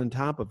stay on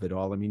top of it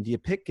all? I mean, do you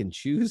pick and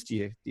choose?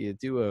 Do you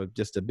do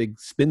just a big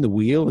spin the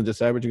wheel and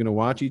decide what you're going to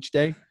watch each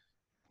day?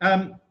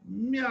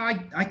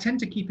 I tend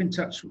to keep in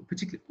touch,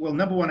 particularly, well,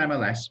 number one,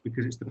 MLS,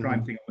 because it's the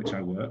prime thing on which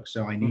I work.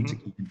 So I need to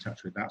keep in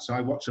touch with that. So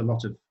I watch a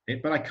lot of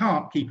it, but I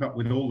can't keep up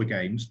with all the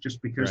games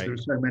just because there are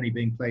so many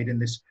being played in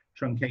this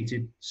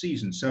truncated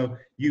season. So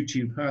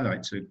YouTube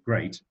highlights are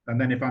great. And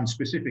then if I'm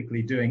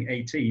specifically doing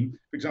a team,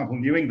 for example,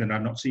 New England,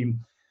 I've not seen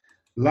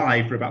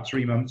live for about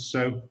 3 months.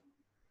 So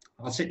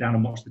I'll sit down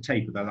and watch the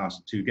tape of their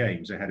last 2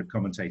 games ahead of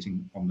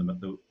commentating on them at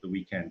the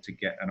weekend to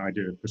get an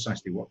idea of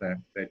precisely what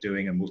they're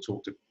doing. And we'll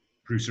talk to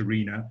Bruce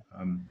Arena.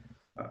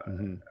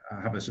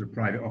 I have a sort of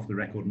private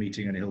off-the-record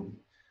meeting and he'll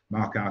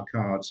mark our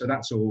cards. So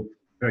that's all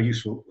very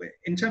useful.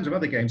 In terms of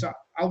other games,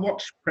 I'll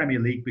watch Premier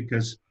League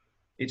because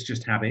it's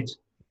just habit.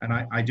 And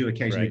I do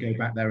occasionally go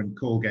back there and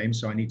call games,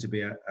 so I need to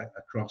be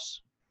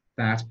across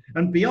that.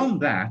 And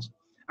beyond that,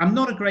 I'm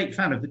not a great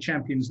fan of the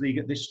Champions League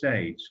at this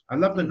stage. I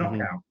love the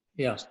knockout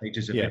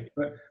stages of it,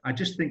 but I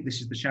just think this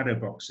is the shadow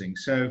boxing.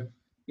 So,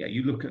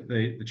 you look at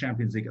the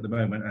Champions League at the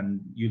moment and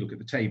you look at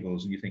the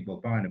tables and you think,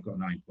 well, Bayern have got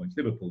 9 points,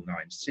 Liverpool 9,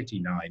 City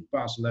 9,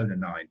 Barcelona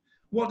 9.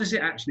 what does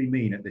it actually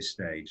mean at this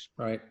stage?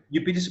 Right.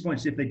 You'd be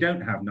disappointed if they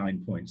don't have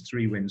 9 points,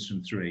 3 wins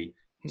from 3.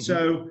 Mm-hmm.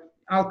 So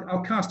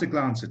I'll cast a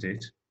glance at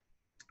it,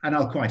 and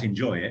I'll quite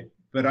enjoy it,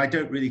 but I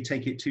don't really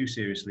take it too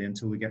seriously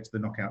until we get to the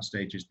knockout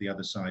stages the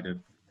other side of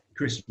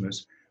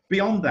Christmas.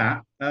 Beyond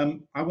that,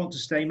 I want to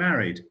stay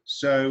married.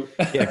 So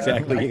yeah,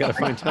 exactly. You got to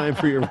find time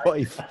for your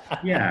wife.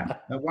 Yeah,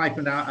 a wife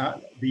and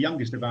the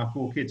youngest of our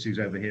 4 kids who's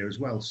over here as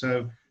well.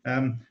 So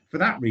for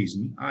that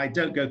reason, I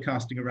don't go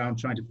casting around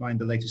trying to find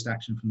the latest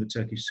action from the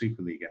Turkish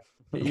Superliga.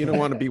 You don't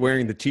want to be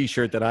wearing the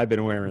T-shirt that I've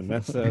been wearing.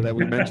 That's that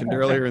we mentioned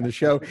earlier in the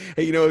show.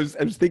 Hey, I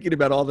was thinking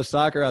about all the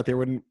soccer out there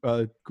when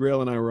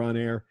Grayle and I were on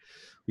air.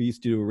 We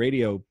used to do a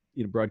radio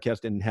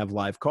broadcast and have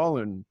live call,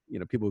 and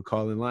people would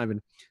call in live.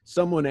 And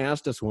someone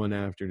asked us one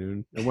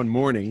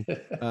morning,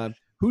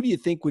 who do you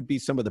think would be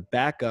some of the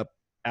backup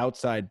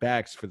outside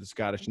backs for the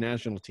Scottish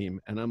national team?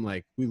 And I'm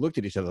like, we looked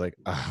at each other like,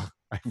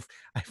 I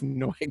have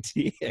no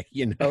idea,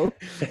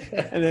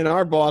 And then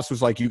our boss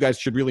was like, you guys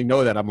should really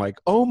know that. I'm like,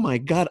 oh my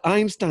God,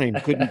 Einstein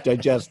couldn't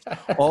digest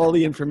all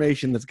the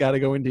information that's got to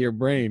go into your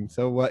brain.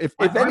 So if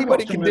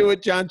anybody can do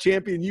it, Jon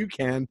Champion, you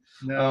can.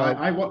 No,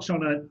 I watch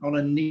on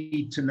a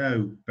need to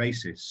know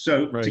basis.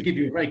 So to give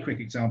you a very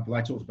quick example,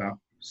 I talked about,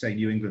 say,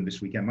 New England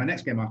this weekend. My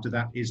next game after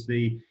that is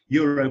the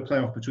Euro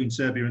playoff between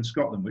Serbia and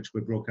Scotland, which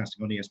we're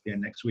broadcasting on ESPN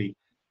next week.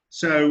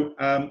 So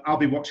I'll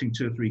be watching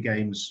 2 or 3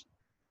 games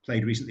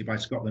played recently by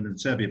Scotland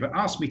and Serbia. But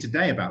ask me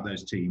today about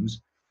those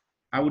teams,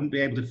 I wouldn't be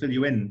able to fill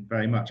you in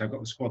very much. I've got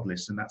the squad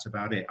list and that's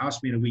about it.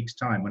 Ask me in a week's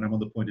time when I'm on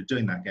the point of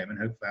doing that game, and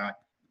hopefully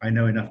I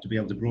know enough to be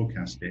able to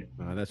broadcast it.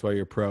 That's why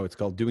you're a pro. It's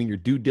called doing your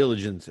due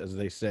diligence, as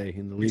they say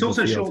in the legal It's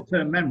also field.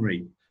 Short-term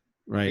memory.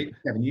 Right.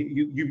 Kevin,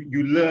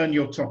 you learn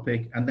your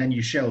topic and then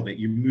you shelve it.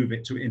 You move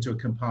it into a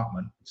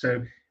compartment.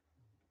 So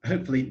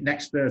hopefully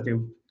next Thursday,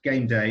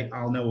 game day,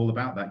 I'll know all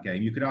about that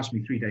game. You could ask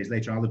me 3 days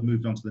later, I'll have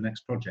moved on to the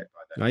next project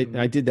by then.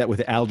 I did that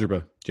with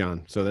algebra,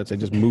 John. So I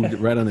just moved it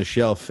right on the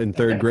shelf in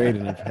 3rd grade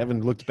and I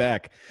haven't looked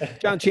back.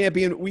 Jon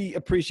Champion, we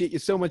appreciate you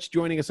so much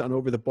joining us on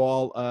Over the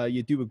Ball.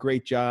 You do a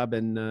great job,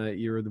 and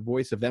you're the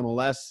voice of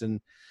MLS,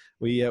 and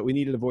we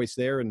needed a voice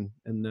there, and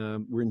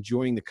we're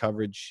enjoying the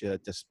coverage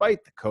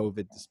despite the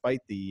COVID,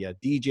 despite the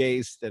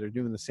DJs that are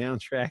doing the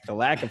soundtrack, the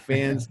lack of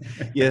fans.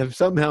 You have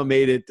somehow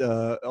made it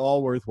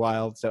all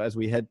worthwhile. So as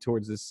we head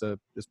towards this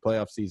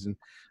playoff season,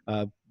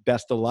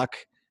 best of luck,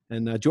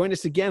 and join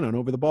us again on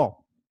Over the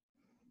Ball.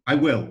 I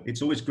will.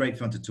 It's always great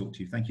fun to talk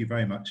to you. Thank you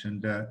very much,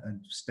 and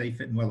stay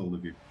fit and well, all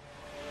of you.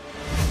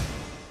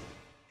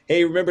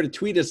 Hey, remember to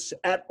tweet us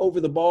at Over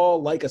the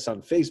Ball, like us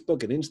on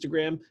Facebook and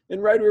Instagram,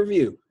 and write a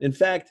review. In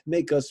fact,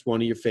 make us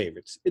one of your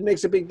favorites. It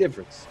makes a big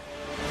difference.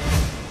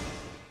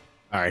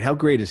 All right, how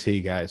great is he,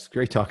 guys?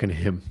 Great talking to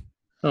him.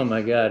 Oh,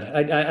 my God.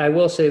 I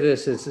will say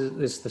this.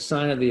 It's the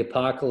sign of the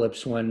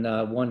apocalypse when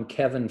one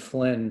Kevin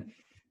Flynn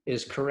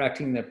is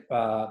correcting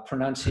the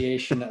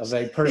pronunciation of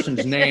a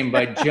person's name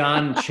by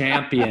Jon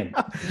Champion.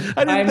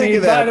 I didn't think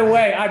of that.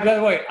 By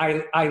the way,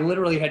 I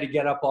literally had to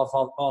get up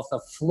off the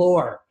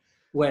floor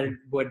when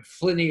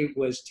Flinny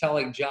was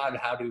telling John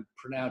how to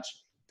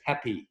pronounce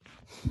Pepe.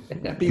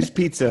 Pepe's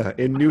Pizza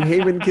in New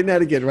Haven,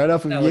 Connecticut, right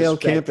off of Yale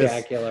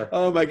campus.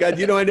 Oh my God!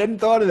 I hadn't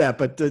thought of that,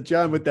 but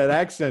John with that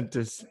accent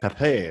is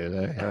Pepe. I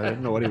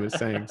didn't know what he was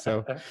saying.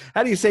 So,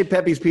 how do you say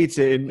Pepe's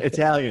Pizza in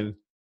Italian?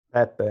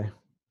 Pepe.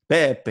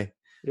 Pepe.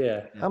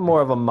 Yeah. I'm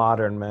more of a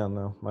modern man,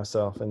 though,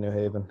 myself in New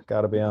Haven.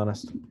 Got to be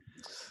honest.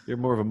 You're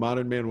more of a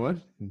modern man. What?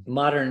 The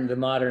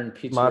modern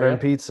pizza. Modern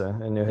pizza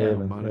in New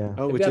Haven. Yeah.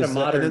 Oh, which is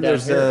and then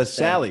there's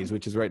Sally's,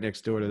 which is right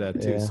next door to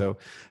that too. Yeah. So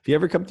if you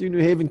ever come through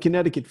New Haven,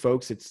 Connecticut,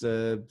 folks, it's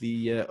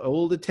the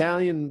old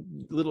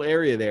Italian little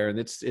area there, and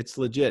it's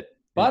legit.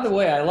 By the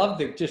way, I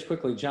love just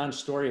quickly John's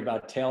story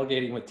about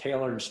tailgating with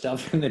Taylor and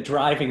stuff in the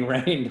driving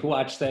rain to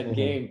watch that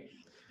game.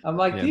 I'm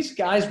like, these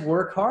guys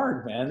work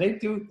hard, man. They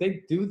do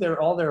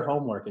all their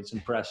homework. It's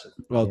impressive.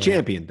 Well,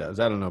 Champion does.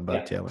 I don't know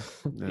about Taylor.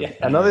 No. Yeah.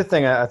 Another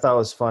thing I thought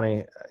was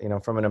funny,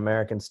 from an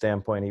American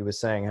standpoint, he was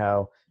saying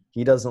how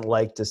he doesn't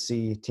like to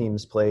see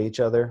teams play each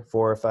other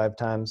 4 or 5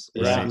 times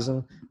a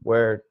season,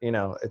 where,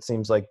 it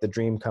seems like the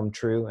dream come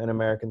true in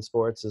American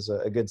sports is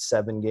a good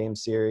 7-game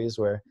series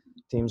where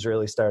teams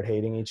really start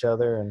hating each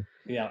other. And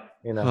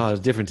it's a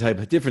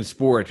different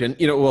sport. And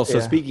so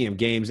speaking of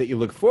games that you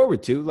look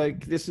forward to,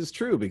 like this is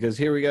true, because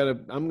here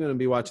I'm going to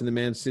be watching the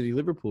Man City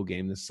Liverpool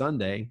game this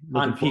Sunday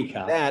on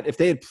Peacock. That if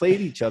they had played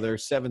each other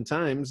 7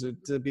 times,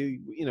 it'd be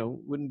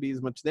wouldn't be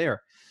as much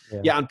there.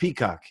 Yeah, on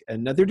Peacock,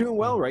 and they're doing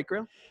well, right,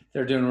 Grayle?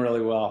 They're doing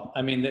really well.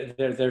 I mean,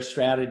 their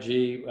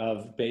strategy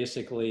of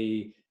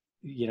basically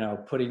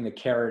putting the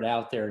carrot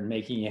out there and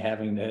making you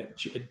having to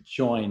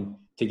join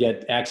to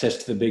get access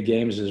to the big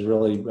games is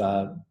really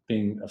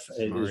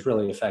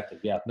really effective.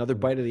 Yeah. Another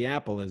bite of the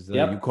apple, as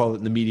you call it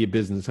in the media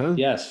business, huh?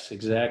 Yes,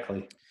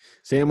 exactly.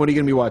 Sam, what are you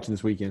going to be watching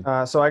this weekend?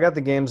 So I got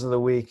the games of the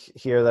week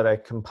here that I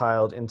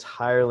compiled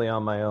entirely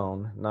on my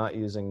own, not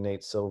using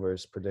Nate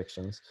Silver's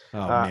predictions.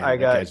 Oh, man, that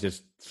guy's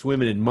just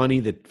swimming in money.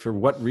 That for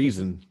what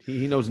reason?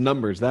 He knows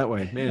numbers that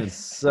way, man.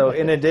 So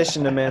in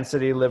addition to Man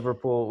City,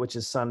 Liverpool, which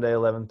is Sunday,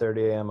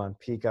 11:30 a.m. on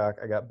Peacock,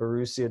 I got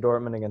Borussia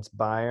Dortmund against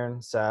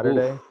Bayern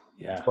Saturday,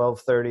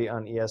 12:30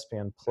 on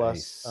ESPN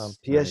Plus.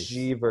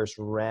 PSG versus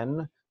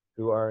Rennes,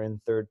 who are in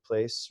third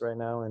place right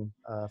now in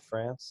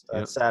France.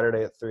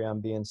 Saturday at 3 on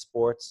beIN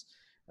Sports.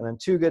 And then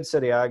 2 good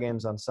Serie A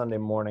games on Sunday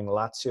morning.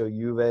 Lazio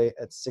Juve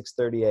at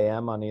 6:30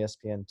 a.m. on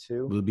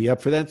ESPN2. Will you be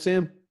up for that,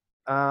 Sam?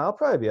 I'll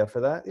probably be up for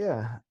that,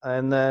 yeah.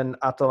 And then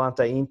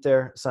Atalanta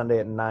Inter, Sunday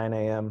at 9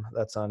 a.m.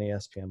 That's on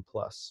ESPN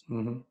Plus.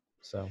 Mm-hmm.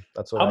 So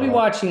that's what I'll be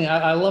watching.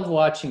 I love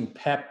watching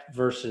Pep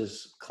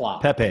versus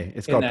Klopp. Pepe.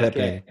 It's called Pepe.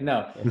 Game.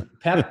 No,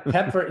 Pep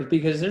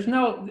because there's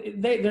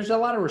a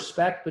lot of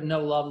respect, but no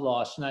love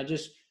lost. And I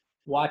just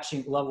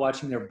love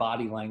watching their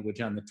body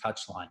language on the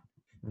touchline,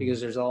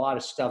 because there's a lot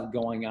of stuff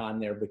going on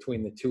there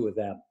between the two of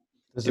them.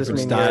 Does this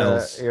mean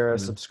you're a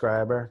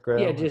subscriber,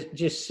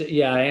 Grayle?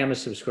 Yeah, I am a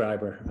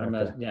subscriber.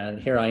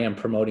 Here I am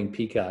promoting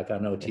Peacock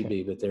on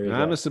OTB, but there you go.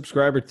 I'm a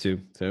subscriber too,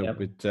 so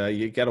but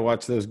you got to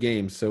watch those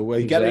games. So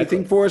you got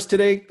anything for us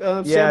today?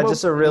 Yeah,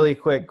 just a really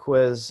quick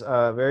quiz.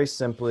 Very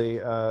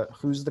simply,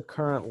 who's the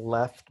current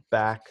left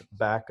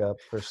backup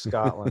for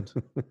Scotland?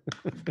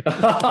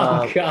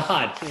 Oh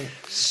God,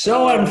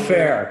 so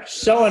unfair.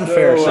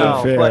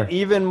 But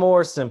even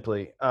more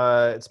simply,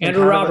 it's been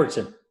Andrew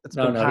Robertson. He's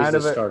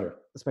the starter.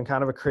 It's been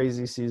kind of a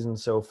crazy season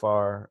so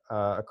far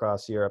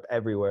across Europe,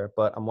 everywhere.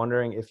 But I'm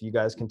wondering if you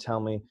guys can tell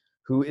me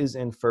who is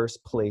in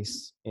first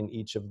place in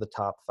each of the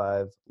top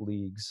 5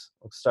 leagues.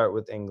 Let's start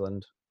with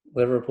England.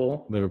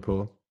 Liverpool.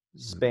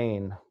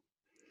 Spain.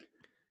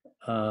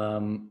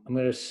 I'm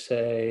going to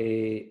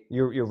say...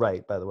 You're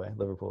right, by the way.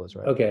 Liverpool is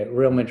right. Okay,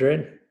 Real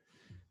Madrid.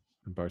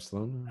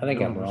 Barcelona? I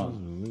think I'm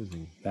wrong.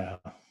 No.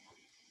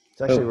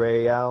 It's actually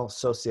Real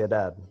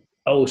Sociedad.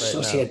 Oh,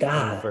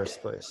 Sociedad. In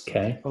first place.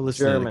 Okay. Oh,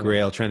 listen to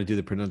Grayle trying to do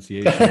the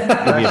pronunciation.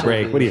 Give me a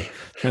break. What are you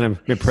trying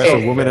to impress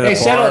a woman at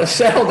a bar?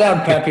 Settle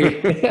down,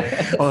 Pepe.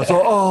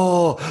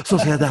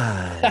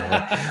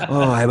 Sociedad.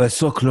 Oh, I was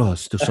so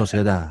close to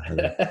Sociedad.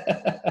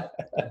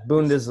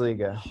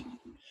 Bundesliga,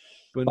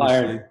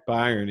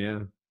 Bayern, yeah.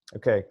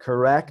 Okay,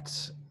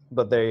 correct.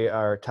 But they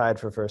are tied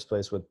for first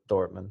place with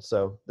Dortmund.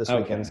 So this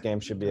weekend's game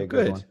should be a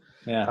good one.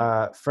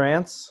 Yeah.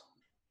 France.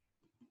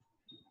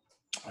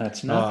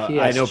 That's not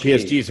PSG. I know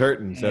PSG's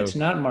hurting. So it's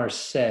not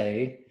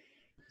Marseille.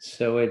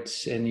 So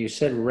and you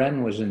said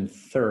Rennes was in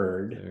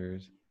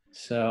third.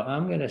 So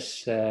I'm going to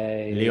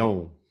say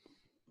Lyon.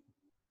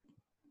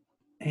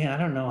 Yeah, I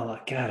don't know.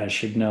 God, I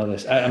should know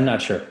this. I'm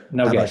not sure.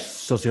 No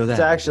guess. It's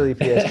actually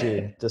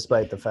PSG,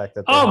 despite the fact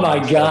that. Oh my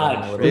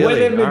God! Really? What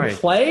have been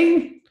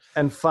playing?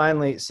 And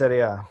finally,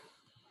 Serie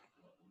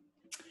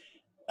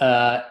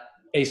A.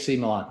 AC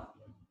Milan.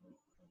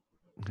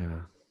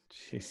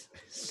 Jeez.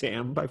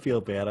 Sam, I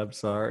feel bad. I'm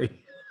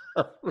sorry.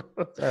 All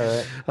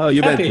right. Oh,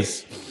 you meant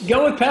this.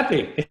 Go with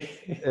Pepe.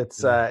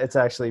 It's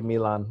actually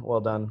Milan.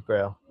 Well done,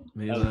 Grayle.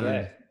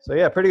 Okay. So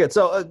yeah, pretty good.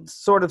 So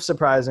sort of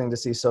surprising to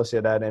see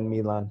Sociedad and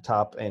Milan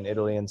top in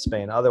Italy and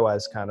Spain.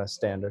 Otherwise, kind of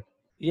standard.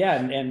 Yeah,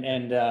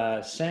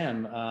 and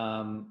Sam,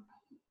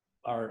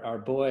 our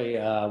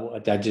boy,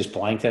 I just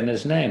blanked on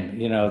his name.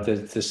 You know,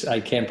 this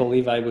I can't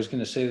believe I was going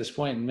to say this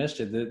point and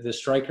missed it. The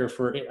striker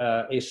for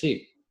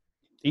AC.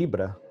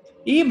 Ibra.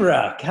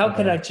 How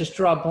could I just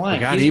draw a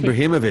blank?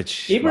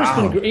 Ibrahimovic.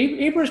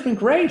 Ibra's been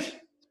great.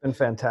 It's been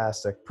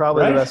fantastic.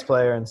 Probably the best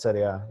player in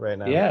Serie A right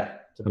now. Yeah.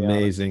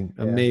 Amazing.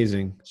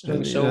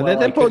 So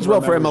that bodes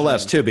well for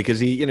MLS too, because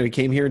he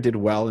came here and did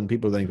well, and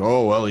people think,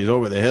 oh well, he's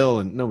over the hill,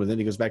 and no, but then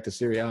he goes back to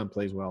Serie A and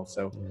plays well.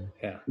 So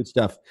good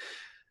stuff.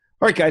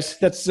 All right, guys,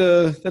 that's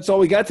all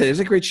we got today. It was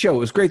a great show. It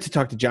was great to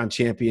talk to Jon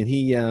Champion.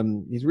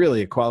 He's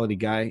really a quality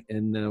guy,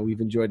 and we've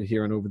enjoyed it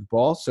here on Over the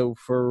Ball. So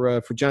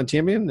for Jon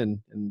Champion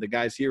and the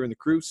guys here in the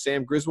crew,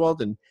 Sam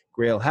Griswold and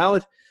Grayle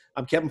Hallett,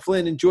 I'm Kevin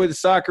Flynn. Enjoy the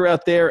soccer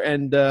out there,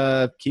 and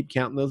keep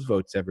counting those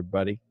votes,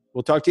 everybody.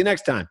 We'll talk to you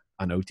next time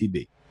on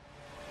OTB.